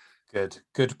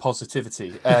 Good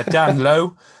positivity. Dan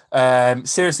Lowe,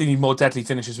 seriously need more deadly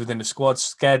finishes within the squad.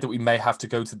 Scared that we may have to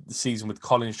go to the season with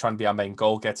Collins trying to be our main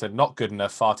goal getter. Not good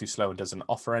enough, far too slow and doesn't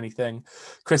offer anything.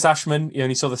 Chris Ashman, you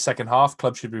only saw the second half.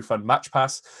 Club should refund match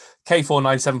pass.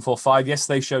 K49745,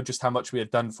 yesterday showed just how much we had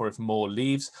done for if Moore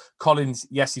leaves. Collins,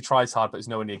 yes, he tries hard, but is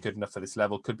nowhere near good enough for this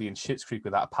level. Could be in Schitt's Creek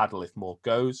without a paddle if Moore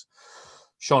goes.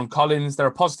 Sean Collins, there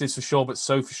are positives for sure, but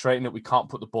so frustrating that we can't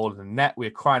put the ball in the net.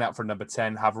 We're crying out for a number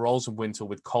 10, have Rolls and Wintle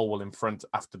with Colwell in front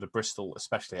after the Bristol,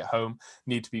 especially at home.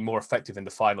 Need to be more effective in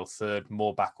the final third.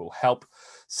 More back will help.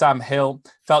 Sam Hill,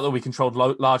 felt that we controlled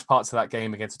large parts of that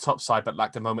game against a top side, but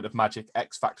lacked a moment of magic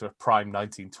X factor of prime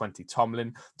 1920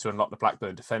 Tomlin to unlock the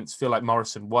Blackburn defence. Feel like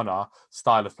Morrison won our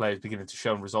style of play is beginning to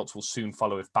show, and results will soon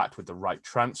follow if backed with the right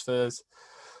transfers.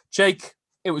 Jake,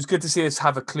 it was good to see us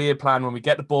have a clear plan when we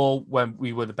get the ball, when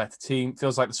we were the better team.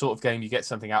 Feels like the sort of game you get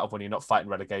something out of when you're not fighting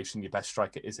relegation. Your best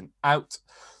striker isn't out.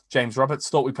 James Roberts,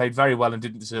 thought we played very well and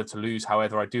didn't deserve to lose.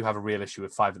 However, I do have a real issue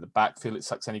with 5 at the back. Feel it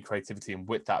sucks any creativity and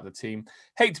width out of the team.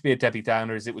 Hate to be a Debbie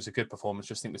Downer, as it was a good performance.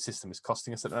 Just think the system is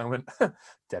costing us at the moment.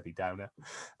 Debbie Downer.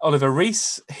 Oliver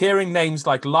Rees, hearing names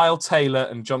like Lyle Taylor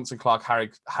and Johnson Clark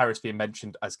Harris being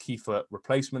mentioned as Kiefer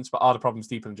replacements, but are the problems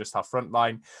deeper than just our front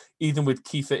line? Even with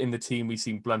Kiefer in the team, we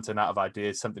seem blunt and out of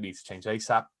ideas. Something needs to change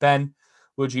ASAP. Ben,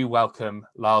 would you welcome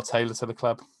Lyle Taylor to the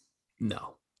club?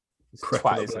 No.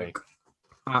 Twat, isn't he?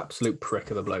 Absolute prick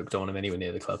of a bloke. Don't want him anywhere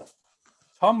near the club.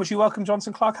 Tom, would you welcome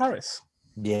Johnson Clark Harris?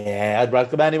 Yeah, I'd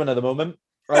welcome anyone at the moment.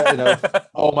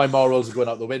 All my morals are going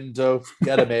out the window.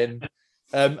 Get them in.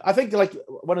 I think like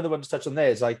one of the ones touched on there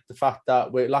is like the fact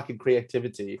that we're lacking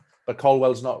creativity, but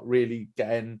Colwell's not really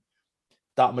getting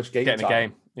that much game time. Getting a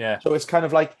game, yeah. So it's kind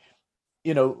of like,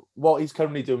 what he's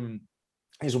currently doing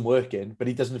isn't working, but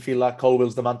he doesn't feel like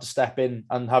Colwell's the man to step in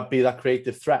and be that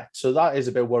creative threat. So that is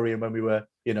a bit worrying when we were,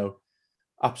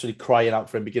 absolutely crying out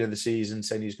for him beginning of the season,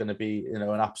 saying he's going to be, an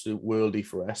absolute worldie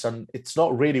for us. And it's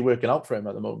not really working out for him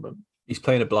at the moment. He's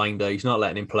playing a blinder. He's not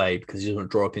letting him play because he doesn't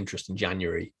draw up interest in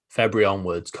January. February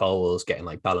onwards, Colwell's getting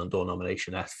like Ballon d'Or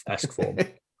nomination-esque form.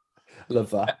 Love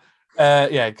that.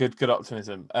 Good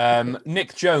optimism.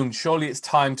 Nick Jones, surely it's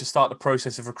time to start the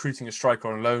process of recruiting a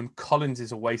striker on loan. Collins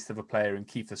is a waste of a player and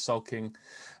Kiefer sulking.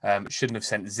 Shouldn't have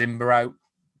sent Zimba out.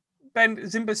 Ben,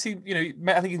 Zimba,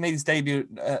 I think he made his debut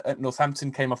at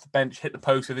Northampton, came off the bench, hit the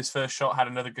post with his first shot, had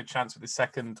another good chance with his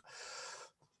second.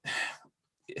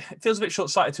 It feels a bit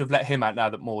short-sighted to have let him out now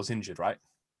that Moore's injured, right?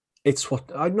 I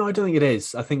don't think it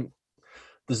is. I think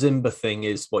the Zimba thing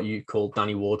is what you call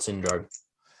Danny Ward syndrome.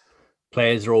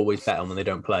 Players are always better when they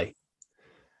don't play.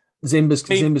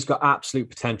 Zimba's got absolute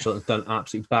potential and done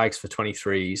absolute bags for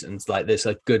 23s, and it's like there's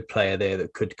a good player there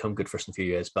that could come good for us in a few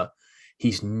years, but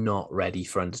he's not ready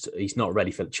for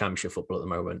championship football at the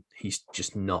moment. He's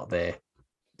just not there.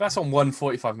 That's on one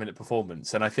 45-minute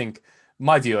performance, and I think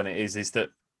my view on it is that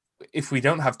if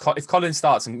Collins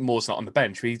starts and Moore's not on the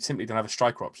bench, we simply don't have a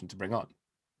striker option to bring on.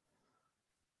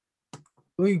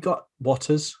 We got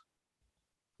Waters.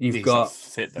 You've got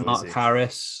Mark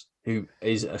Harris, who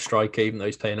is a striker, even though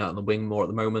he's playing out on the wing more at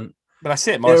the moment. But that's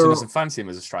it. Morrison doesn't fancy him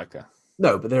as a striker.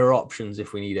 No, but there are options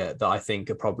if we need it that I think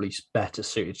are probably better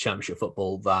suited to championship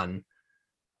football than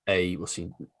a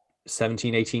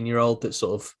 17, 18-year-old that's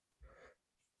sort of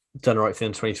done all right for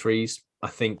the 23s. I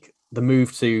think the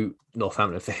move to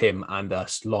Northampton for him and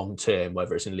us long term,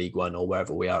 whether it's in League One or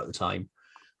wherever we are at the time,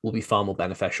 will be far more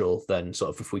beneficial than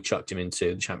sort of if we chucked him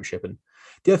into the championship. And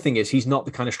the other thing is he's not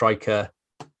the kind of striker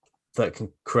that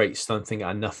can create something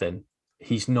out of nothing.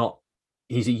 He's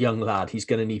a young lad. He's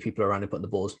going to need people around him putting the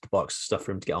balls in the box, stuff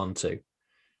for him to get onto.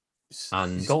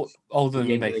 And he's older than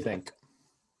you may think.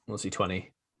 Was he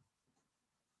 20?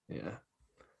 Yeah.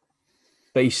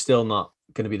 But he's still not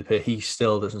going to be the player. He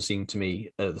still doesn't seem to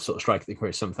me the sort of striker that can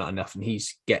create something enough. And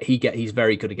he's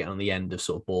very good at getting on the end of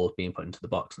sort of balls being put into the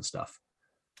box and stuff.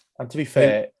 And to be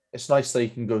fair, it's nice that he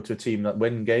can go to a team that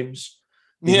win games.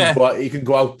 He can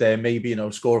go out there, maybe,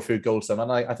 score a few goals. And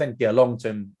I think, long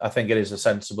term, I think it's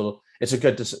a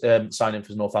good signing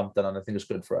for Northampton, and I think it's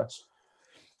good for us.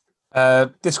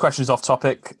 This question is off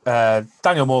topic.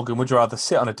 Daniel Morgan, would you rather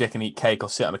sit on a dick and eat cake or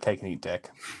sit on a cake and eat dick?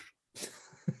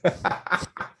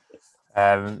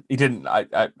 He didn't.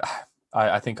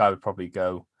 I think I would probably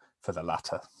go for the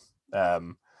latter.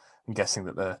 I'm guessing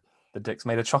that the dick's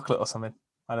made of chocolate or something.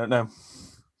 I don't know.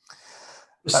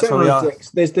 That's where we are.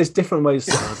 There's different ways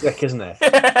to sit on a dick, isn't there?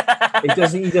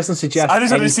 He doesn't suggest. I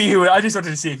just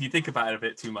wanted to see if you think about it a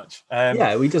bit too much.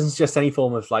 He doesn't suggest any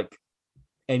form of like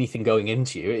anything going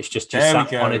into you. It's just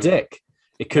sat on a dick.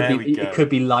 It could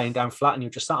be lying down flat and you're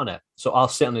just sat on it. So I'll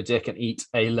sit on a dick and eat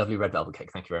a lovely red velvet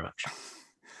cake. Thank you very much.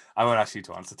 I won't ask you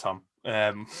to answer, Tom.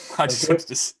 I just wanted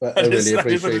to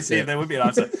see if there would be an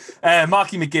answer.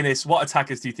 Marky McGuinness, what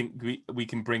attackers do you think we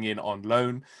can bring in on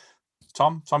loan?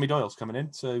 Tommy Doyle's coming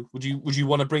in. So would you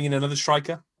want to bring in another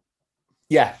striker?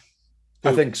 Yeah,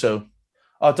 I think so.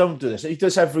 Oh, don't do this. He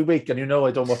does every week, and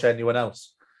I don't watch anyone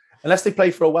else. Unless they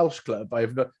play for a Welsh club, I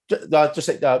have no. Just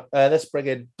say that. Let's bring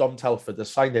in Dom Telford. They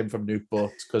signed him from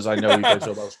Newport because I know he goes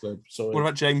to a Welsh club. So what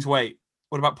about James Waite?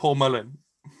 What about Paul Mullen?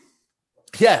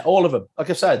 Yeah, all of them. Like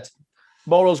I said,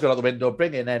 Morrow's gone out the window.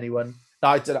 Bring in anyone.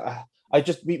 No,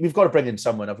 we've got to bring in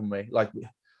someone, haven't we? Like,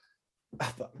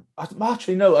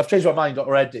 actually, no. I've changed my mind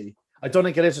already. I don't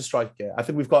think it is a striker. I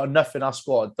think we've got enough in our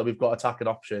squad that we've got attacking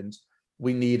options.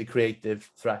 We need a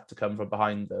creative threat to come from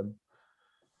behind them.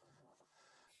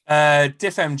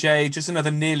 Diff MJ, just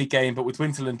another nearly game, but with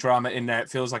Winterland drama in there, it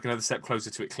feels like another step closer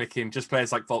to it clicking. Just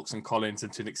players like Volks and Collins,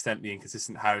 and to an extent, the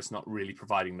inconsistent Harris not really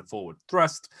providing the forward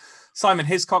thrust. Simon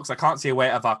Hiscox, I can't see a way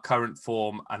out of our current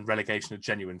form and relegation a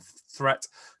genuine threat.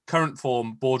 Current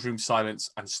form, boardroom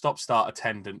silence, and stop-start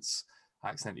attendance. I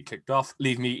accidentally clicked off.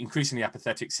 Leave me increasingly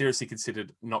apathetic. Seriously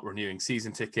considered not renewing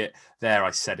season ticket. There,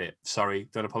 I said it. Sorry.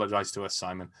 Don't apologise to us,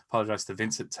 Simon. Apologise to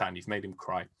Vincent Tan. You've made him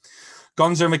cry.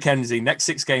 Gonzo McKenzie. Next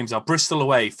 6 games are Bristol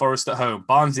away, Forest at home,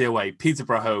 Barnsley away,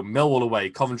 Peterborough home, Millwall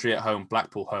away, Coventry at home,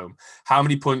 Blackpool home. How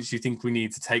many points do you think we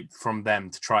need to take from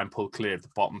them to try and pull clear of the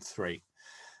bottom 3?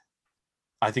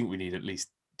 I think we need at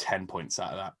least 10 points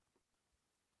out of that.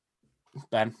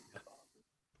 Ben?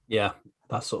 Yeah,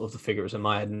 that's sort of the figures in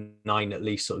my head. 9 at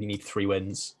least. So you need 3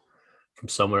 wins from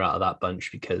somewhere out of that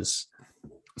bunch because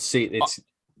it's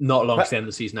not long to the end of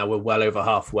the season now. We're well over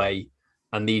halfway,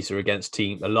 and these are against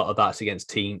teams. A lot of that's against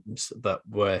teams that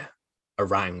were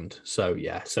around. So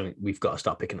yeah, we've got to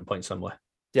start picking up points somewhere.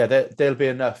 Yeah, there'll be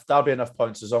enough. There'll be enough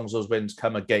points as long as those wins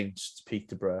come against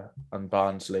Peterborough and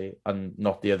Barnsley and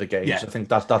not the other games. Yeah. I think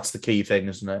that's the key thing,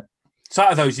 isn't it? So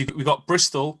out of those, we've got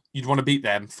Bristol. You'd want to beat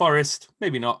them. Forest,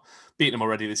 maybe not. Beaten them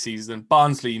already this season.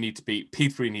 Barnsley, you need to beat.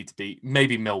 Peterborough, you need to beat.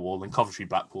 Maybe Millwall and Coventry,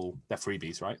 Blackpool. They're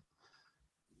freebies, right?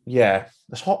 Yeah,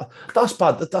 that's hot. That's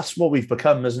bad. That's what we've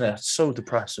become, isn't it? It's so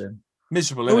depressing.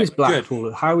 Miserable. How Isn't is it? Blackpool?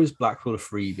 Good. How is Blackpool a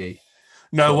freebie?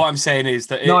 No, what I'm saying is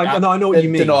that I know what you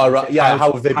mean. How have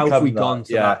they How have become we that? gone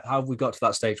to Yeah. that? How have we got to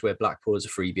that stage where Blackpool is a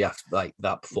freebie after like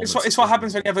that performance? It's what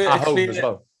happens when you have a At home clear. as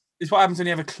well. It's what happens when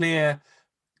you have a clear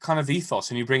kind of ethos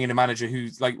and you bring in a manager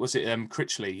who's like, was it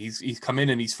Critchley? He's come in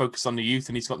and he's focused on the youth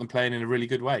and he's got them playing in a really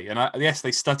good way. And yes,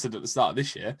 they stuttered at the start of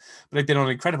this year, but they've been on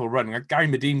an incredible run. Like Gary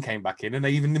Medine came back in and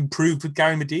they even improved with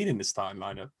Gary Medine in the starting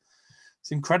lineup.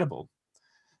 It's incredible.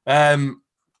 Two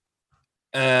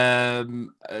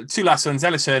last ones.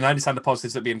 Ellis Hearn, I understand the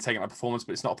positives that being taken out performance,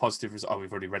 but it's not a positive result. Oh,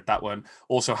 we've already read that one.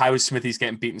 Also, how is Smithies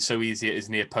getting beaten so easy at his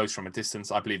near post from a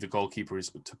distance? I believe the goalkeeper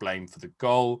is to blame for the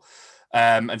goal.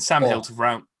 And Sam Hill to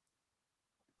round.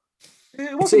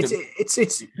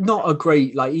 It's not a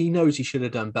great, like, he knows he should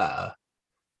have done better,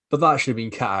 but that should have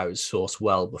been cut out of source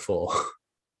well before.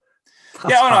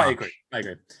 I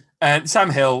agree. And Sam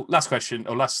Hill, last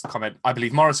comment. I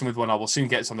believe Morrison with 1-0 will soon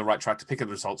get us on the right track to pick up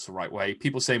the results the right way.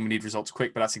 People saying we need results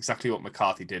quick, but that's exactly what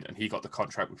McCarthy did, and he got the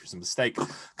contract, which was a mistake.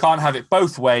 Can't have it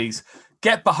both ways.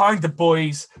 Get behind the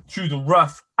boys through the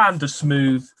rough and the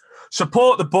smooth.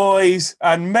 Support the boys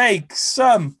and make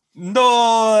some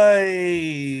noise.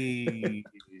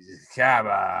 Come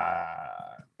on.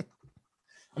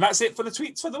 And that's it for the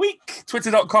tweets for the week.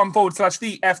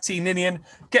 Twitter.com/the FT Ninian.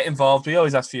 Get involved. We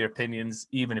always ask for your opinions,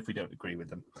 even if we don't agree with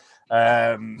them.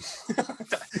 I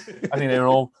think they're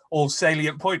all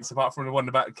salient points, apart from the one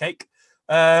about the cake.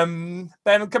 Ben,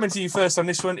 I'm coming to you first on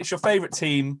this one. It's your favourite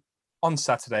team on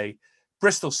Saturday,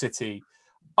 Bristol City.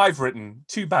 I've written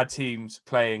 2 bad teams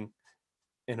playing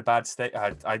in a bad state.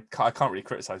 I can't really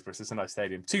criticise Bristol. It's a nice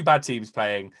stadium. 2 bad teams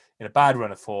playing in a bad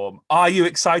run of form. Are you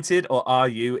excited or are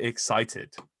you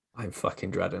excited? I'm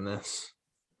fucking dreading this.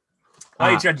 Why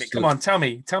are you dreading it? Come on, tell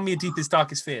me your deepest,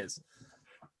 darkest fears.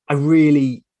 I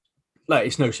really, like,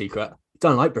 it's no secret.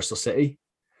 Don't like Bristol City.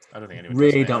 I don't think anyone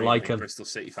really don't like them. Bristol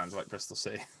City fans like Bristol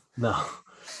City. No,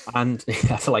 and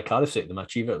I feel like Cardiff City the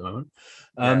much either at the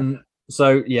moment.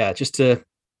 So yeah, just to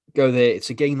go there, it's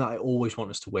a game that I always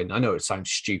want us to win. I know it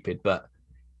sounds stupid, but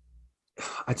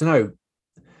I don't know.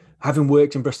 Having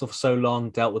worked in Bristol for so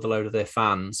long, dealt with a load of their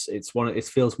fans, it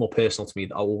feels more personal to me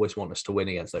that I always want us to win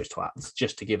against those twats,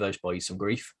 just to give those boys some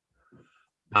grief.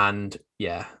 And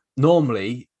yeah,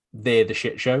 normally they're the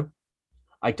shit show.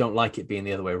 I don't like it being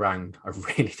the other way around. I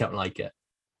really don't like it.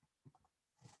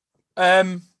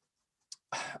 I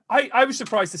was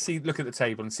surprised to look at the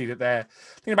table and see that they're,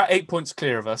 I think, about 8 points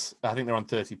clear of us. I think they're on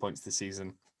 30 points this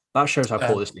season. That shows how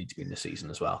poor this needs to be in this season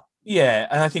as well. Yeah,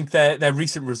 and I think their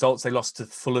recent results, they lost to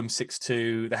Fulham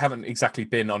 6-2. They haven't exactly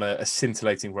been on a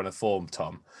scintillating run of form,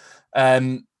 Tom.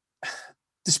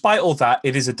 Despite all that,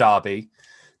 it is a derby.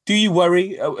 Do you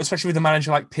worry, especially with a manager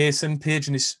like Pearson?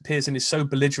 Pearson is so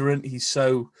belligerent. He's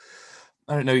so,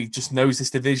 I don't know, he just knows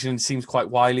this division, seems quite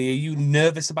wily. Are you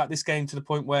nervous about this game to the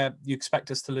point where you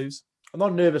expect us to lose? I'm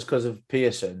not nervous because of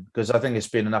Pearson, because I think it's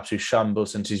been an absolute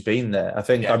shambles since he's been there. I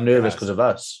think I'm nervous because of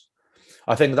us.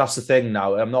 I think that's the thing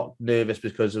now. I'm not nervous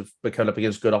because of coming up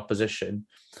against good opposition.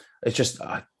 It's just,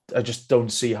 I just don't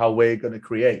see how we're going to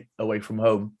create away from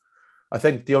home. I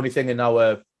think the only thing in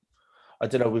our, I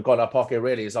don't know, we've got in our pocket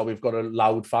really is that we've got a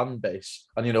loud fan base.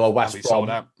 And, a West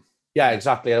Brom. Yeah,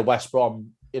 exactly. A West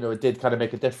Brom, it did kind of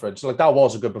make a difference. Like, that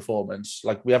was a good performance.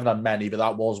 Like, we haven't had many, but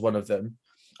that was one of them.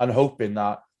 And hoping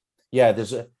that,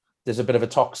 there's a bit of a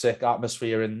toxic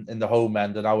atmosphere in the home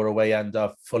end and our away end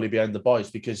are fully behind the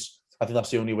boys, because I think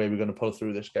that's the only way we're going to pull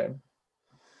through this game.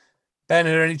 Ben,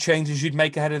 are there any changes you'd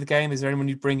make ahead of the game? Is there anyone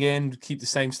you'd bring in, keep the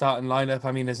same starting lineup?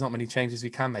 I mean, there's not many changes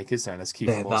we can make, is there? Unless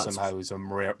Kiefer Moore somehow is a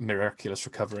miraculous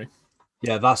recovery.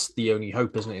 Yeah, that's the only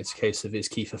hope, isn't it? It's a case of, is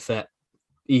Kiefer fit?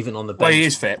 Even on the bench. Well, he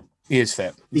is fit.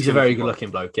 He's a very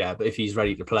good-looking bloke, yeah. But if he's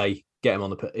ready to play, get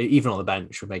him even on the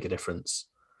bench would make a difference.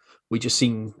 We just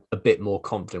seem a bit more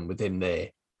confident with him there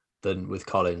than with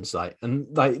Collins.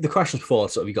 The questions before,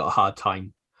 sort of, he got a hard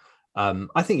time.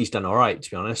 I think he's done all right,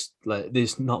 to be honest. Like,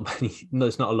 there's not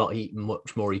a lot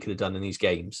much more he could have done in these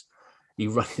games. He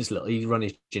run his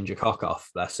ginger cock off.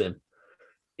 Bless him.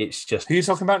 It's just, who are you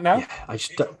talking about now?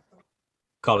 Yeah,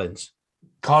 Collins.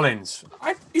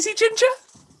 Is he ginger?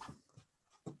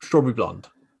 Strawberry blonde.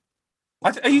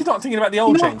 Are you not thinking about the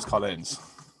old James Collins?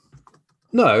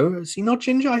 No, is he not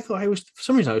ginger? I thought he was. For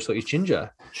some reason, I always thought he was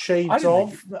ginger. Shades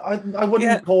don't of. I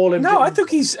wouldn't call him. No, I think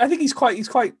he's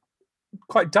quite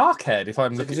dark haired. If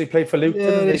I'm because looking, he played for Luton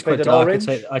and they it's quite played at dark. Orange.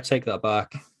 I'd take that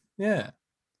back. yeah,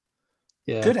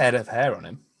 Yeah, good head of hair on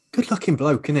him. good looking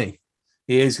bloke, isn't he?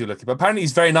 He is good looking, but apparently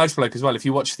he's a very nice bloke as well. If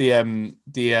you watch the I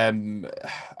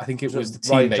think it was the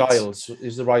Ryan teammates. Giles.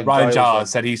 Is the Ryan Giles Giles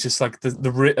said he's just like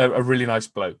a really nice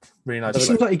bloke. Really nice. He bloke.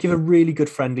 seems like he'd give a really good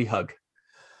friendly hug.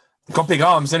 Got big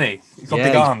arms, isn't he? He's got big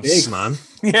he's arms. big man.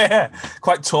 Yeah,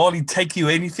 quite tall. He'd take you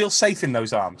in. You feel safe in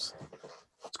those arms.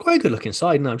 It's quite a good looking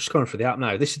side. No, I'm just going for the app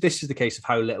now. This is the case of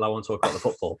how little I want to talk about the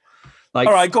football. Like,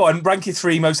 All right, go on. Rank your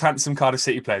 3 most handsome Cardiff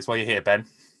City players while you're here, Ben.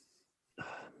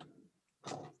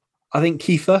 I think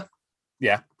Kiefer.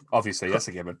 Yeah, obviously, that's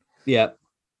a given. Yeah,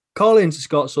 Collins has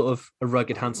got sort of a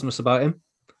rugged handsomeness about him.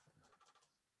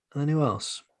 And then who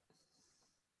else?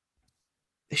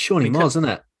 It's Shawnee Because- Moz, isn't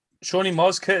it? Shawnee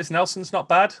Moz, Curtis Nelson's not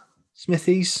bad.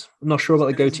 Smithies. I'm not sure about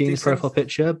the Smithies goatee in his decent. profile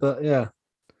picture, but yeah.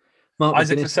 Mark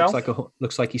Isaac McGuinness Vassell?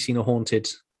 looks like he's seen a haunted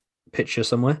picture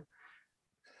somewhere.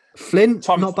 Flint,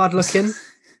 Tom- not bad looking.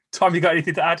 Tom, you got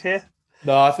anything to add here?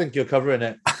 No, I think you're covering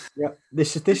it. Yeah,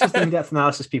 this is the in-depth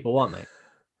analysis people want, mate.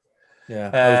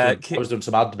 Yeah, I was doing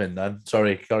some admin then.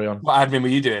 Sorry, carry on. What admin were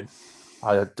you doing?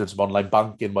 I had done some online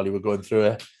banking while you were going through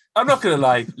it. I'm not going to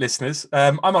lie, listeners.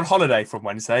 I'm on holiday from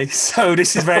Wednesday, so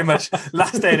this is very much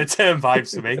last day of the term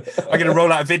vibes for me. I'm going to roll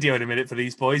out a video in a minute for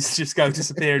these boys. Just go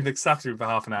disappear in the staff room for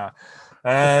half an hour.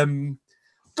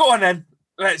 Go on then.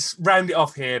 Let's round it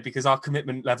off here because our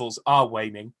commitment levels are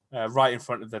waning right in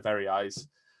front of their very eyes.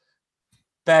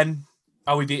 Ben,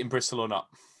 are we beating Bristol or not?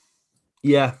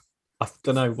 Yeah, I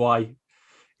don't know why.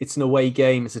 It's an away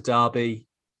game. It's a derby.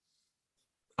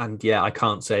 And yeah, I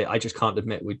just can't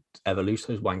admit we'd ever lose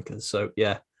those wankers. So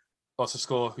yeah, What's the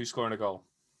score? Who's scoring a goal?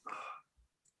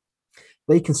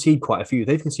 they concede quite a few.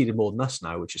 They've conceded more than us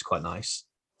now, which is quite nice.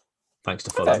 Thanks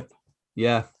to Fulham. Okay.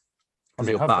 Yeah. I Because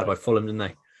they mean, got have battered they? by Fulham, didn't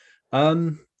they?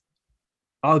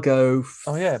 I'll go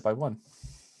Oh yeah, by 1.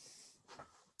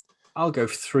 I'll go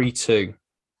 3-2.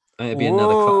 And it'll be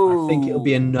I think it'll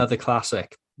be another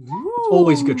classic. It's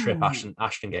always a good trip.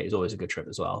 Ashton Gate is always a good trip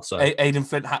as well. So Aidan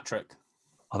Flint hat trick.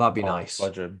 that'd be nice.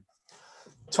 Legend.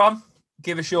 Tom,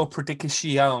 give us your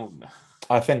prediction.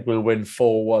 I think we'll win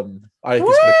 4-1. I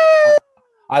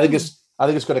think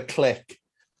it's going to click.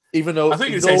 Even though I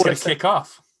think you'd say it's going to kick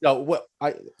off. No,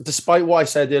 despite what I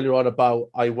said earlier on about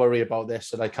I worry about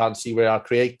this and I can't see where our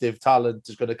creative talent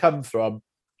is going to come from,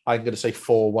 I'm going to say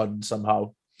 4-1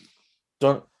 somehow.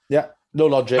 No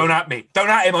logic. Don't at me. Don't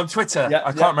at him on Twitter. Yeah,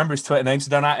 I can't remember his Twitter name, so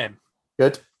don't at him.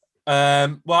 Good.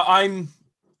 Well, I'm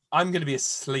going to be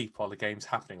asleep while the game's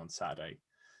happening on Saturday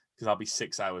because I'll be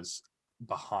 6 hours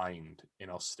behind in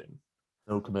Austin.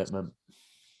 No commitment.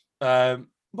 Well,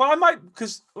 I might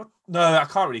because no, I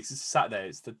can't really. 'Cause it's Saturday.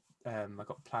 It's the I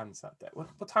got plans that day.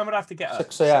 What time would I have to get up?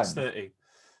 6 a.m. 6:30.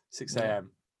 6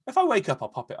 a.m. If I wake up, I'll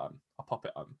pop it on.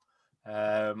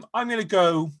 I'm going to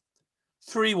go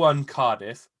 3-1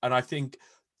 Cardiff, and I think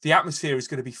the atmosphere is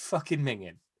going to be fucking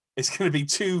minging. It's going to be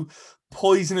 2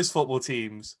 poisonous football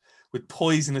teams with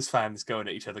poisonous fans going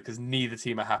at each other because neither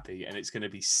team are happy, and it's going to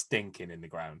be stinking in the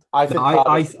ground. I think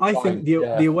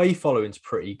the away following's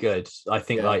pretty good. I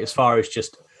think like as far as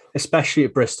just especially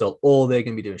at Bristol, all they're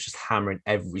going to be doing is just hammering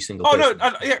every single. Oh no,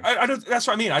 person. I don't. That's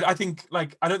what I mean. I think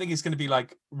like I don't think it's going to be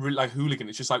like hooligan.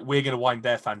 It's just like we're going to wind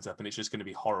their fans up, and it's just going to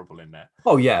be horrible in there.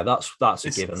 Oh yeah, that's a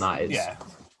given. That is. Yeah,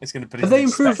 it's going to. Have they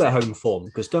improved their home form?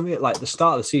 Because don't forget, like the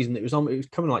start of the season, it was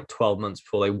coming like 12 months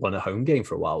before they won a home game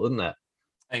for a while, wasn't it?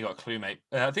 I ain't got a clue, mate.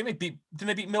 I think didn't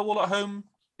they beat Millwall at home?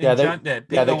 Beat they Millwall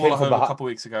came at from home a couple of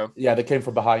weeks ago. Yeah, they came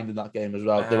from behind in that game as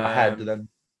well. They were ahead, and then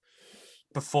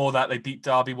before that, they beat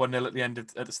Derby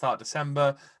 1-0 at the start of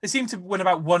December. They seem to win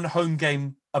about 1 home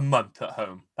game a month at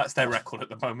home. That's their record at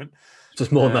the moment.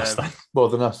 Just more than us, then. More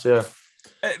than us, yeah.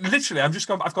 Literally,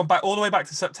 I've gone back all the way back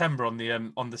to September on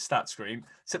the stat screen.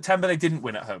 September they didn't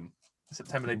win at home.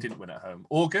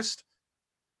 August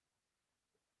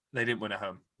they didn't win at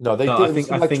home. No, they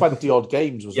did. I think 20 odd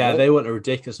games. Wasn't it? They went a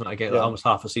ridiculous amount of games, like almost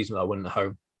half a season without winning at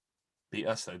home. Beat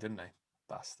us though, didn't they?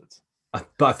 Bastards.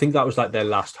 But I think that was like their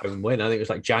last home win. I think it was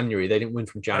like January. They didn't win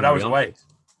from January. That was away.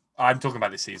 I'm talking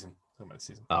about this season.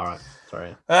 All right.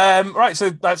 Sorry. Right.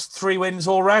 So that's 3 wins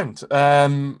all round.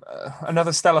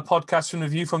 Another stellar podcast from the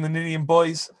View from the Ninian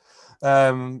Boys.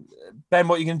 Ben,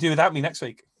 what are you going to do without me next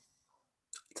week?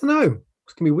 I don't know.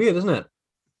 It's going to be weird, isn't it?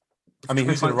 I mean,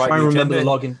 who's going to write try the and remember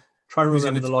agenda? the login? Try and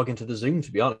remember the login to the Zoom,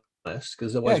 to be honest,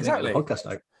 because otherwise we don't get the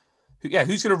podcast out. Yeah,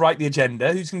 who's going to write the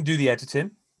agenda? Who's going to do the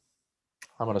editing?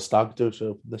 I'm on a stag do,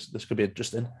 so this could be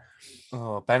interesting.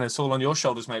 Oh, Ben, it's all on your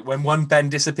shoulders, mate. When one Ben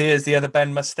disappears, the other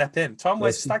Ben must step in. Tom,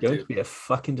 where's This the is stag going do? to be a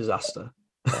fucking disaster.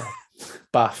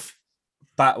 Bath.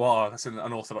 Well, that's an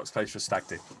unorthodox place for a stag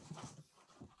do.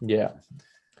 Yeah.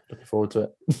 Looking forward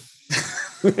to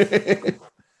it.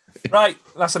 Right,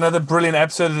 that's another brilliant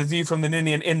episode of The View from the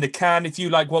Ninian in the can. If you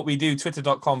like what we do,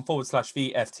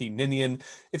 twitter.com/VFT Ninian.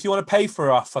 If you want to pay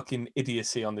for our fucking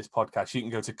idiocy on this podcast, you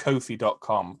can go to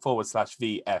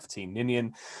kofi.com/VFT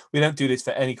Ninian. We don't do this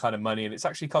for any kind of money, and it's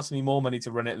actually costing me more money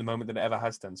to run it at the moment than it ever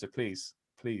has done. So please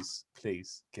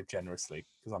give generously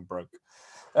because I'm broke.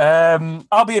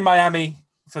 I'll be in Miami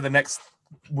for the next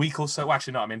week or so.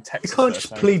 Actually, no, I'm in Texas. You can't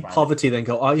just plead poverty, then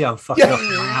go, oh yeah, I'm fucking up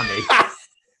in Miami.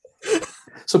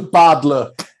 Some bad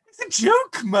luck. It's a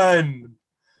joke, man.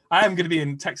 I am going to be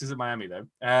in Texas at Miami, though.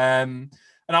 And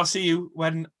I'll see you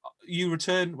when you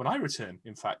return. When I return,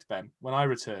 in fact, Ben. When I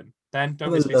return. Ben,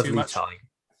 don't miss me too much. Time.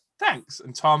 Thanks.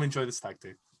 And Tom, enjoy the stag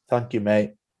do. Thank you,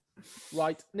 mate.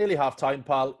 Right, nearly half time,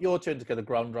 pal. Your turn to get the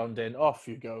ground round in. Off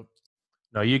you go.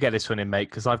 No, you get this one in, mate,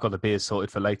 because I've got the beers sorted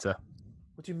for later.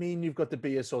 What do you mean you've got the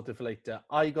beer sorted for later?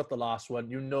 I got the last one.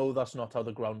 You know that's not how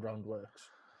the ground round works.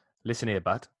 Listen here,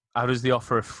 bud. How does the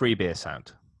offer of free beer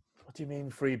sound? What do you mean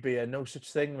free beer? No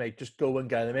such thing, mate. Just go and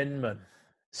get them in, man.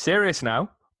 Serious now?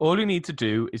 All you need to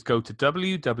do is go to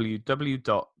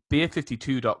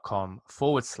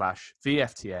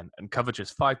www.beer52.com/VFTN and cover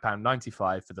just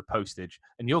 £5.95 for the postage,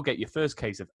 and you'll get your first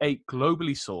case of 8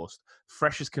 globally sourced,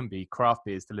 fresh as can be craft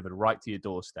beers delivered right to your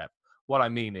doorstep. What I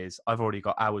mean is, I've already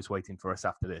got hours waiting for us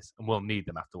after this, and we'll need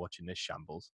them after watching this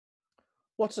shambles.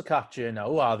 What's the catch here now?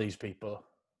 Who are these people?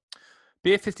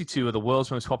 Beer 52 are the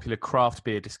world's most popular craft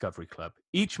beer discovery club.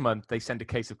 Each month, they send a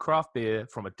case of craft beer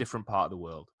from a different part of the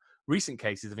world. Recent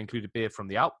cases have included beer from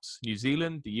the Alps, New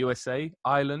Zealand, the USA,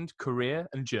 Ireland, Korea,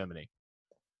 and Germany.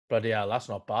 Bloody hell, that's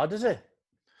not bad, is it?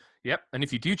 Yep, and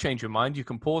if you do change your mind, you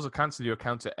can pause or cancel your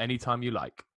account at any time you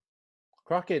like.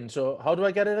 Cracking. So how do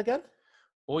I get it again?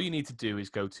 All you need to do is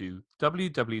go to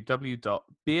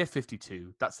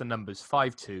www.beer52, that's the numbers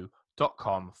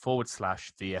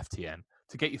 52.com/VFTN.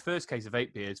 to get your first case of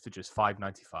 8 beers for just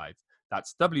 $5.95.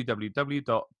 That's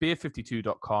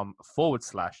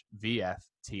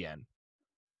www.beer52.com/VFTN.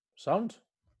 Sound?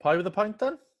 Pie with a pint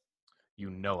then? You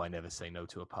know I never say no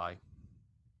to a pie.